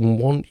Isom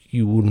 1.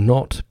 You will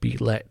not be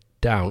let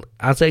down.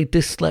 As a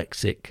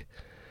dyslexic,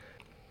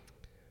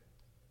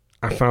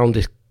 I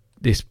found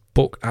this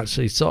book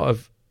actually sort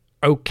of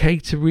okay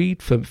to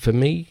read for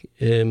me.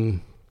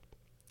 I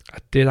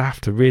did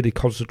have to really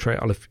concentrate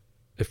on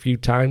a few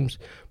times,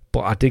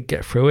 but I did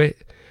get through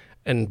it.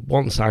 And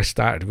once I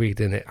started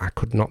reading it, I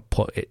could not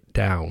put it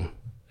down.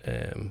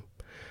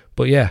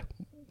 But yeah,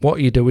 what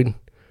are you doing?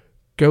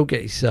 Go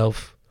get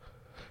yourself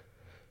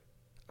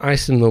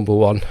Isom number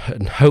 1,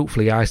 and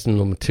hopefully Isom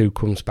number 2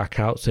 comes back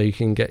out so you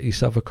can get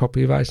yourself a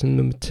copy of Isom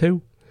number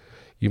 2.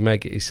 You may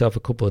get yourself a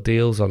couple of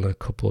deals on a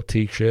couple of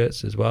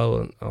t-shirts as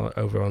well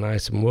over on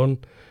Isom 1.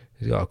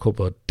 He's got a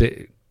couple of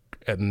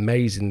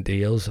amazing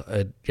deals.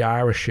 A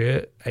Yara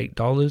shirt,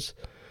 $8.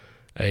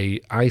 A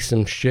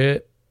Isom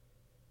shirt,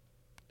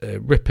 a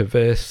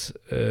Rippaverse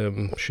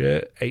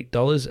shirt,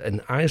 $8.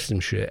 An Isom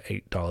shirt,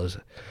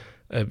 $8.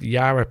 A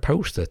Yara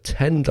poster,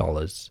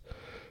 $10.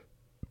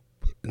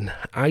 An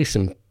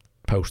Isom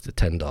poster,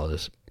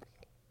 $10.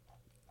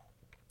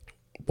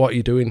 What are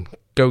you doing?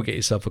 Go get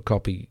yourself a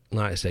copy.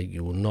 Like I say,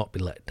 you will not be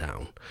let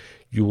down.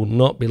 You will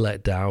not be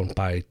let down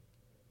by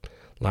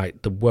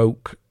like the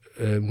woke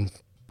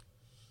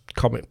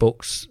comic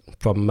books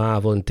from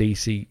Marvel and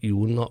DC. You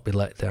will not be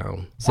let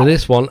down. So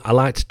this one,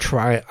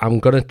 I'm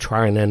going to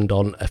try and end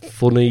on a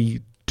funny,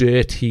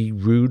 dirty,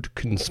 rude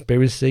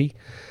conspiracy.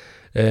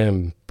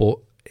 But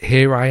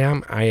here I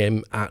am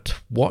at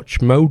Watch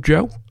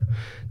Mojo.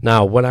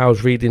 Now, when I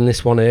was reading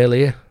this one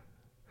earlier,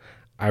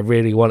 I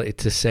really wanted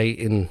to say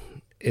in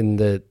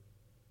the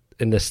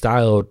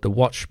style of the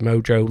Watch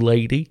Mojo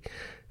lady,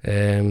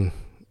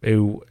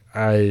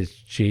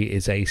 she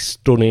is a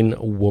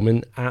stunning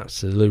woman,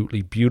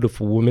 absolutely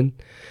beautiful woman.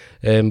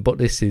 But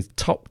this is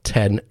top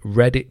 10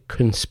 Reddit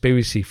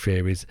conspiracy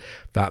theories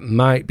that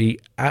might be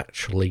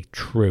actually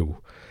true.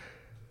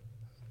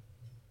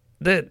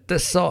 They're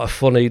sort of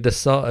funny. They're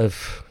sort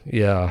of,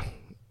 yeah,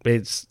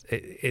 it's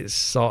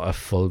sort of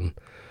fun.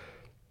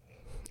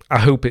 I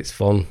hope it's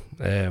fun.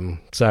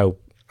 So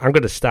I'm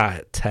going to start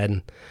at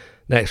 10.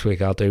 next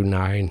week I'll do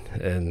 9,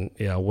 and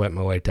I'll work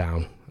my way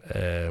down.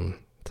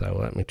 So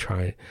let me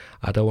try.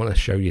 I don't want to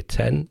show you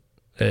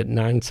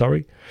 9.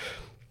 Sorry.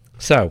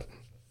 So,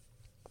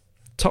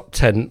 top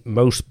 10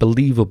 most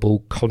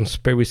believable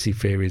conspiracy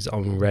theories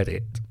on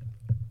Reddit.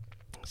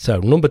 So,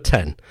 number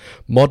 10,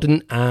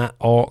 modern art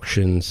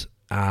auctions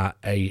are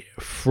a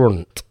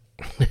front.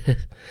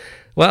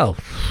 Well,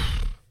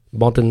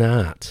 modern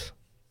art.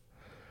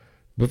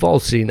 We've all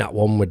seen that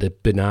one with the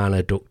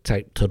banana duct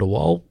tape to the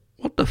wall.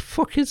 What the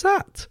fuck is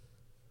that?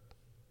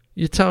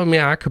 You're telling me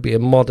I could be a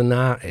modern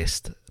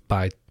artist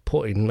by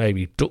putting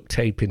maybe duct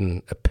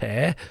taping a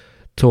pear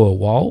to a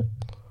wall?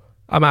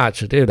 I might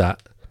actually do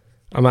that.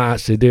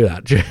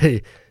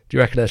 Do you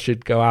reckon I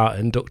should go out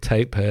and duct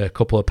tape a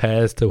couple of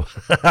pears to...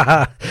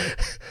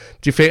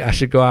 Do you think I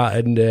should go out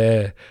and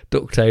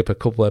duct tape a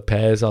couple of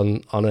pears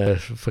on a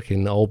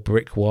fucking old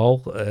brick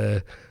wall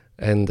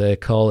and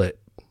call it...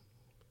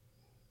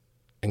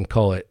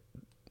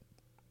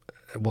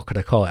 What could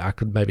I call it? I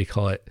could maybe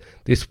call it,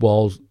 this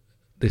wall's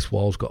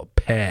got a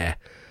pear.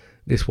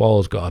 This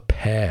wall's got a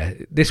pear.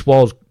 This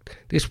wall's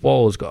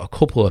got a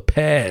couple of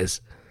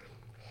pears.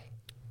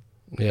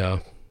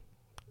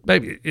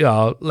 Maybe,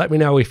 let me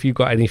know if you've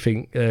got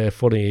anything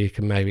funny you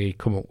can maybe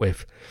come up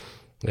with.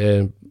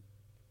 I'm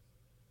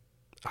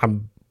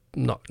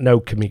no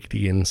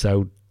comedian,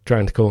 so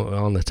trying to come up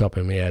on the top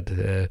of my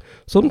head.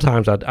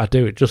 Sometimes I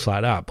do it just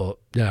like that, but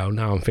now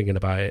I'm thinking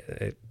about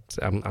it.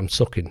 I'm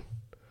sucking.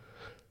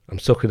 I'm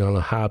sucking on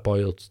a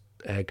hard-boiled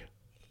egg.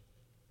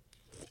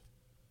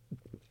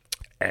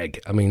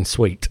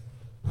 Sweet.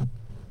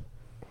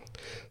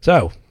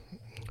 So,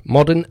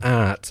 modern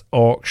art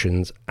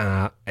auctions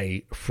are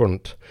a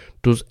front.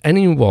 Does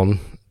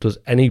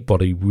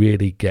anybody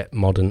really get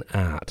modern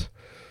art?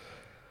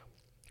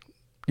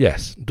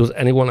 Yes. Does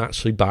anyone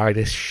actually buy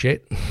this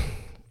shit?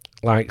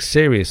 Like,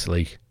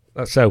 seriously.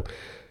 So,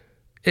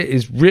 it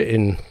is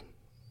written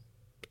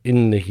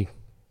in the...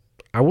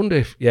 I wonder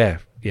if... Yeah.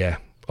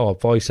 Oh,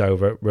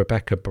 voiceover,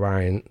 Rebecca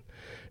Bryant,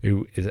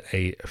 who is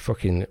a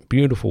fucking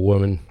beautiful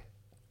woman.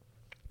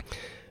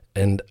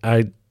 And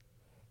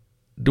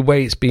the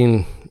way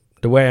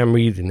I'm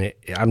reading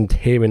it, I'm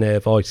hearing her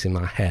voice in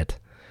my head.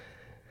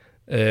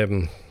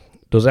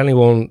 Does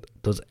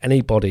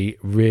anybody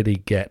really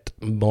get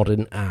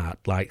modern art?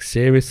 Like,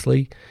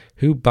 seriously,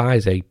 who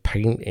buys a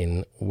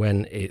painting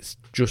when it's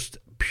just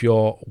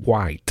pure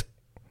white?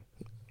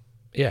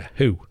 Yeah,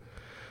 who?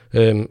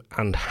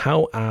 And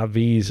how are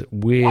these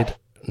weird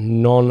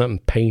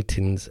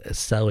non-paintings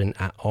selling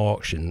at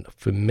auction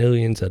for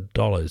millions of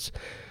dollars?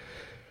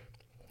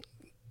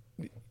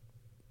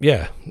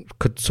 Yeah,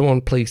 could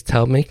someone please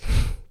tell me?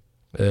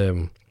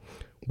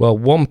 Well,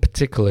 one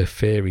particular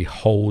theory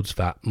holds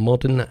that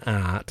modern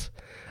art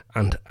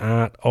and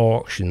art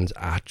auctions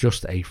are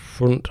just a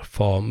front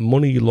for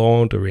money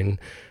laundering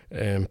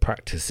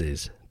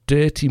practices.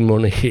 Dirty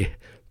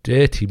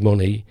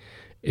money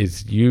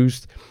is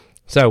used.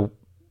 So,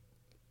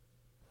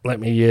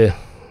 let me...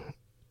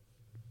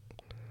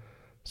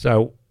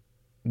 So,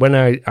 when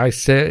I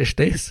searched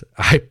this,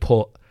 I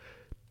put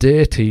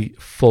dirty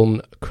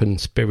fun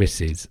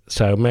conspiracies.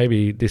 So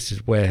maybe this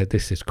is where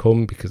this has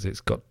come, because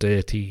it's got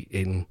dirty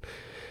in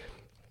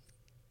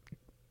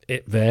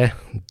it there.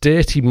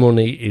 Dirty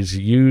money is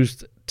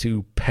used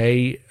to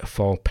pay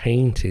for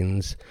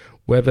paintings,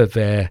 whether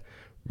they're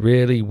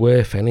really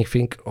worth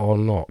anything or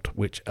not,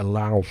 which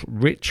allows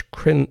rich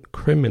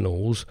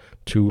criminals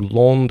to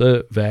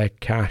launder their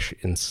cash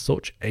in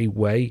such a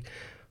way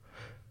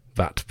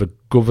that the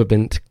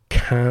government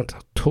can't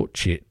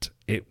touch it.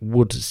 It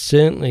would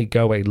certainly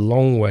go a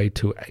long way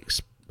to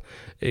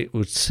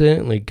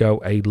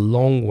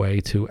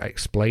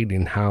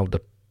explaining how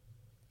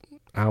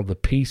the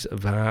piece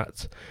of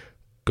art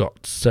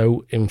got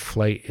so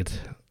inflated,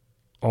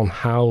 on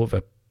how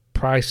the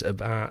price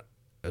of art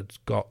has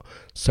got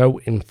so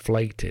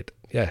inflated.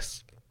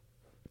 Yes.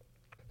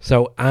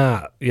 So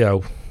art,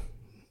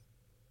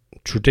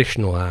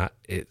 traditional art,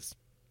 it's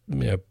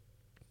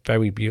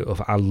very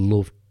beautiful. I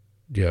love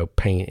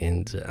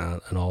paintings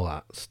and all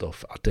that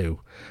stuff. I do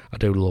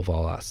love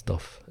all that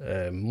stuff.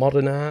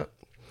 Modern art,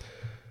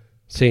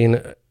 seeing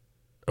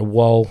a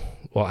wall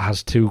what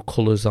has two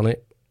colours on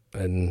it,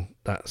 and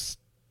that's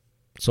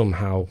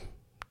somehow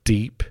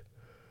deep.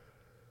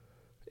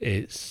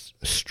 It's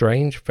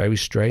strange, very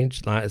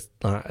strange. Like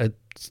it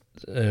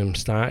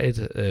started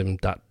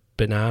that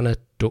banana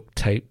duct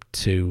tape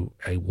to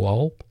a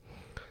wall.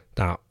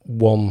 That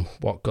one,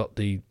 what got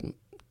the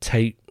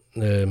Tate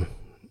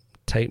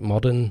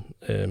Modern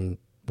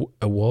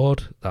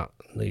award, that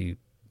the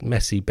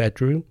messy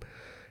bedroom.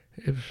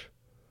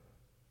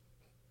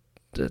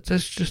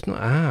 That's just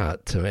not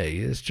art to me.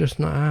 It's just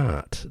not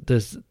art.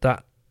 There's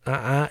that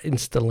art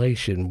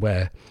installation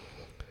where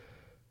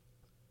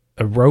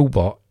a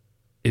robot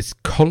is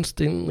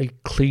constantly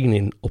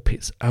cleaning up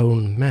its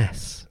own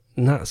mess.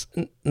 And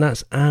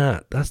that's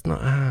art. That's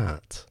not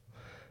art.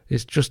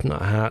 It's just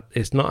not art.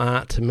 It's not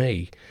art to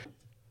me.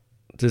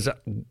 There's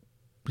that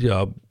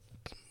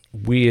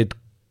weird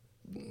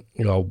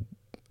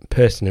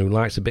person who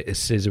likes a bit of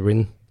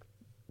scissoring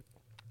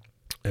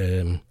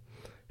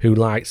who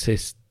likes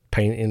this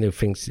painting, who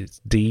thinks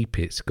it's deep,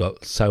 it's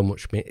got so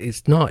much.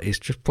 It's not. It's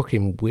just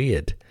fucking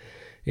weird.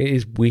 It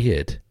is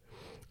weird,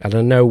 and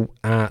I know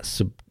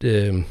art's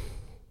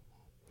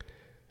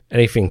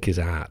anything is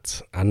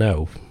art. I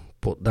know,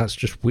 but that's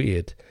just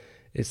weird.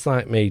 It's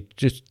like me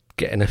just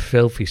getting a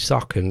filthy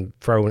sock and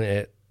throwing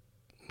it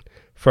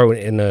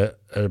in a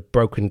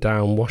broken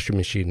down washing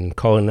machine and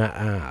calling that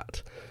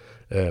art.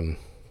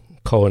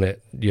 Calling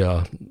it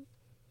your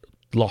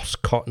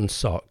lost cotton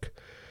sock,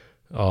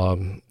 or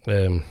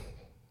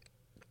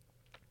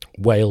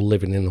whale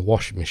living in the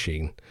washing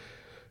machine.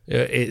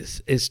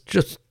 It's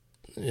just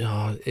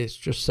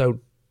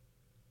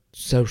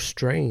so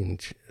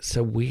strange,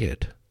 so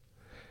weird.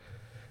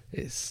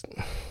 It's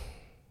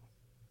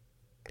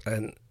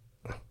I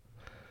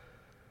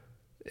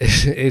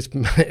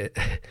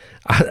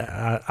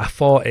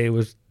thought it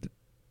was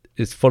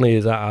as funny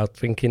as that. I was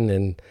thinking,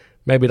 and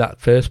maybe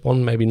that first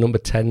one, maybe number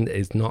 10,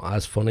 is not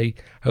as funny.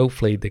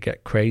 Hopefully they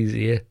get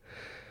crazier.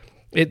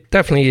 It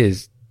definitely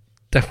is.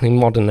 Definitely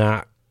modern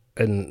art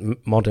and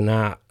modern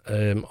art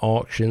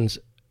auctions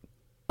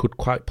could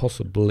quite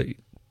possibly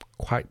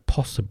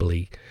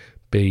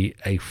be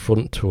a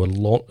front to a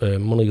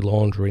money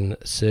laundering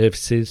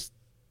services.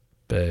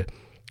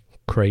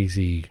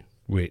 Crazy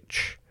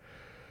rich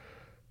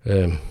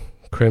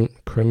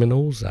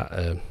criminals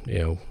that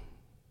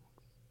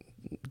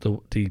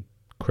the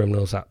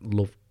criminals that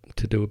love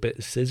to do a bit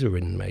of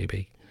scissoring,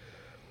 maybe.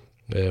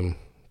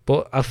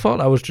 But I thought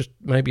that was just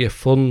maybe a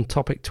fun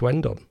topic to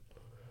end on.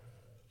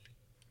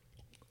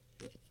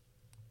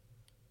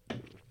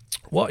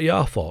 What are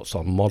your thoughts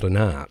on modern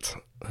art?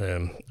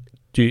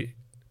 Do you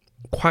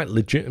quite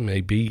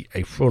legitimately be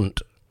a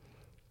front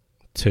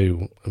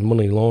to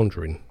money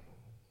laundering?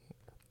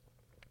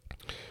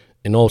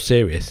 In all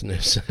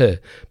seriousness,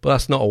 but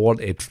that's not what I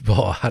wanted.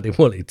 But I didn't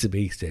want it to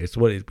be serious. I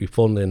wanted it to be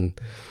fun and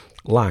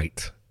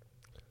light.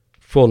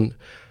 Fun.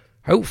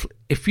 Hopefully,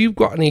 if you've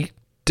got any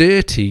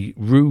dirty,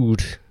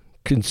 rude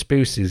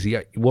conspiracies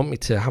you want me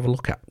to have a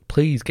look at,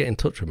 please get in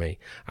touch with me.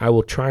 I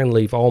will try and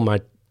leave all my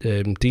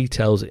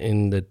details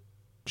in the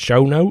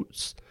show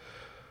notes.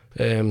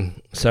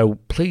 So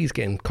please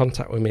get in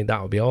contact with me.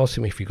 That would be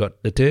awesome. If you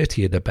got the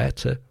dirtier, the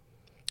better.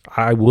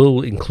 I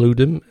will include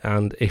them,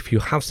 and if you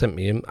have sent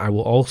me them, I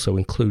will also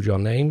include your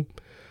name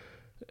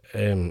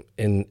in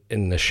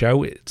the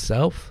show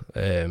itself,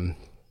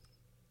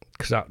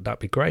 because that'd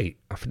be great.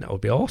 I think that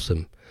would be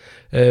awesome.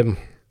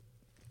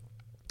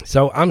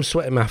 So I'm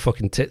sweating my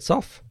fucking tits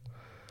off.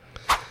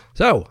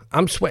 So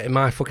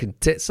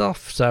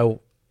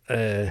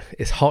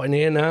it's hot in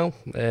here now.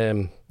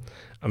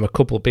 I'm a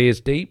couple of beers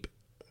deep.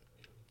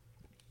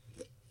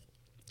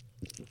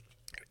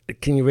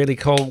 Can you really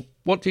call?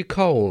 What do you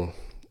call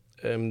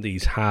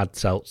these hard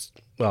seltz?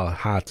 Well,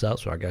 hard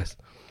seltzer, I guess.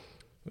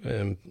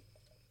 A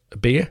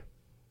beer?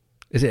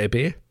 Is it a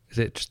beer? Is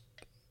it just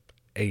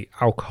a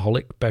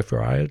alcoholic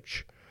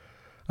beverage?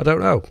 I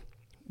don't know.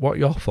 What are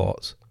your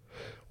thoughts?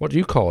 What do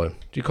you call it?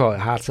 Do you call it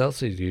hard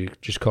seltzer? Do you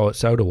just call it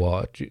soda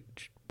water?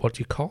 What do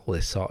you call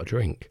this sort of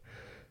drink?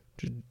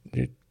 Do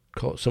you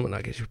call it something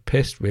that gets you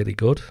pissed really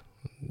good?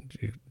 Do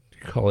you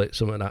call it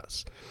something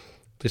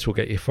this will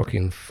get you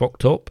fucking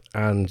fucked up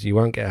and you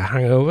won't get a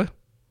hangover?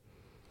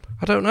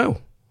 I don't know.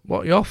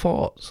 What are your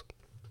thoughts?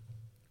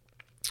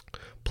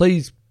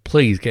 Please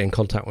get in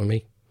contact with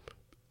me.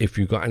 If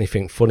you've got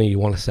anything funny you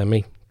want to send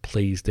me,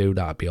 please do.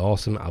 That'd be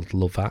awesome. I'd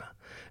love that.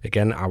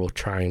 Again, I will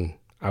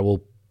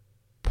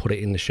put it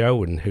in the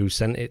show and who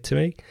sent it to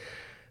me.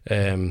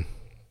 I'm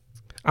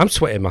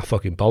sweating my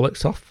fucking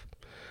bollocks off.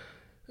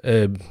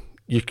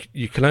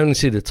 You can only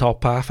see the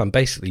top half. I'm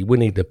basically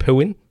Winnie the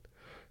Poohing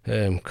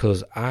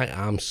because I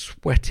am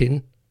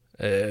sweating.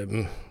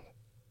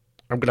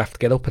 I'm going to have to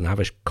get up and have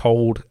a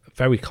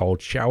very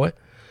cold shower.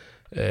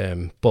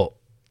 But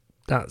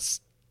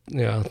that's,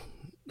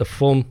 the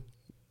fun.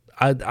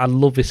 I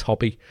love this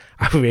hobby.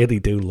 I really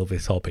do love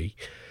this hobby.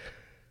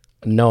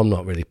 No, I'm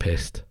not really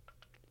pissed.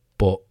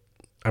 But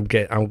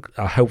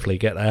I'll hopefully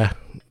get there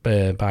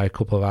by a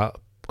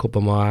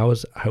couple more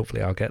hours.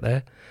 Hopefully I'll get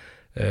there.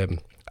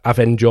 I've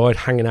enjoyed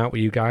hanging out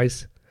with you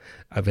guys.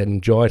 I've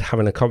enjoyed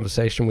having a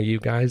conversation with you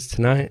guys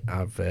tonight.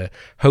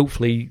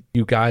 Hopefully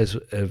you guys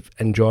have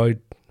enjoyed.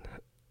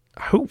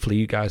 Hopefully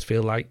you guys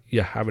feel like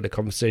you're having a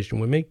conversation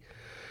with me.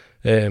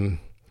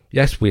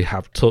 Yes, we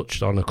have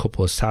touched on a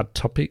couple of sad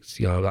topics.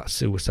 That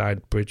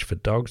suicide bridge for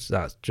dogs.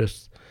 That's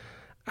just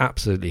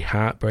absolutely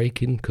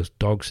heartbreaking because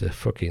dogs are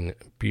fucking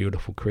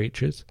beautiful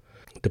creatures.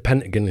 The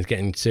Pentagon is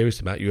getting serious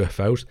about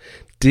UFOs.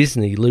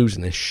 Disney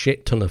losing a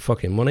shit ton of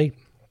fucking money.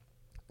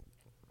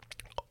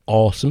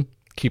 Awesome.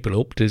 Keep it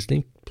up,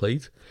 Disney,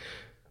 please.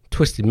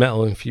 Twisted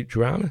Metal and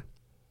Futurama.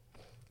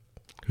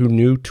 Who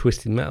knew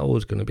Twisted Metal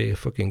was going to be a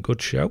fucking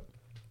good show?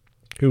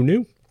 Who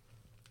knew?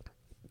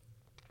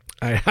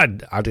 I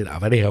didn't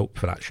have any hope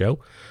for that show,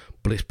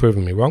 but it's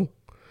proven me wrong.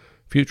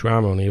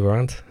 Futurama, on the other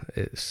hand,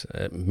 it's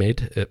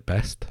mid at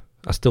best.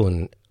 I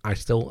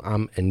still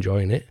am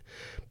enjoying it,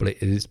 but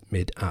it is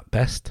mid at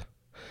best.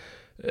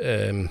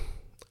 And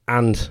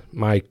and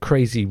my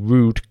crazy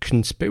rude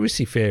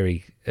conspiracy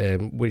theory,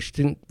 which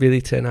didn't really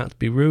turn out to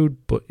be rude,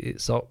 but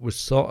it was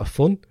sort of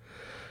fun,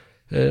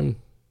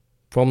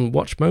 from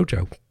Watch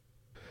Mojo.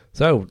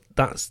 So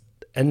that's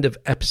end of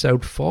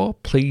episode 4.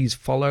 Please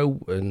follow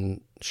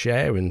and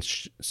share and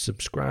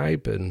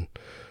subscribe, and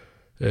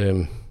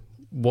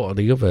what are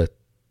the other?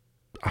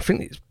 I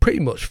think it's pretty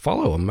much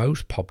follow on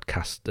most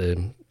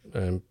podcast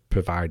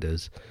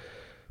providers.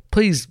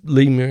 Please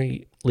leave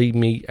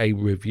me a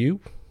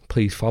review.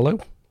 Please follow.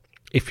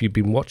 If you've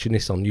been watching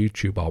this on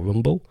YouTube or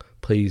Rumble,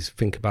 please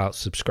think about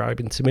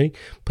subscribing to me.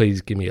 Please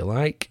give me a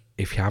like.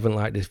 If you haven't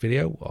liked this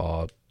video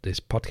or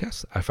this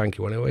podcast, I thank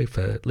you anyway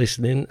for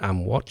listening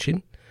and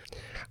watching.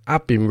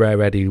 I've been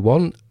Rare Eddie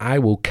 1. I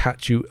will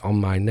catch you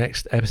on my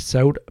next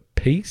episode.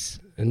 Peace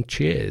and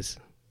cheers.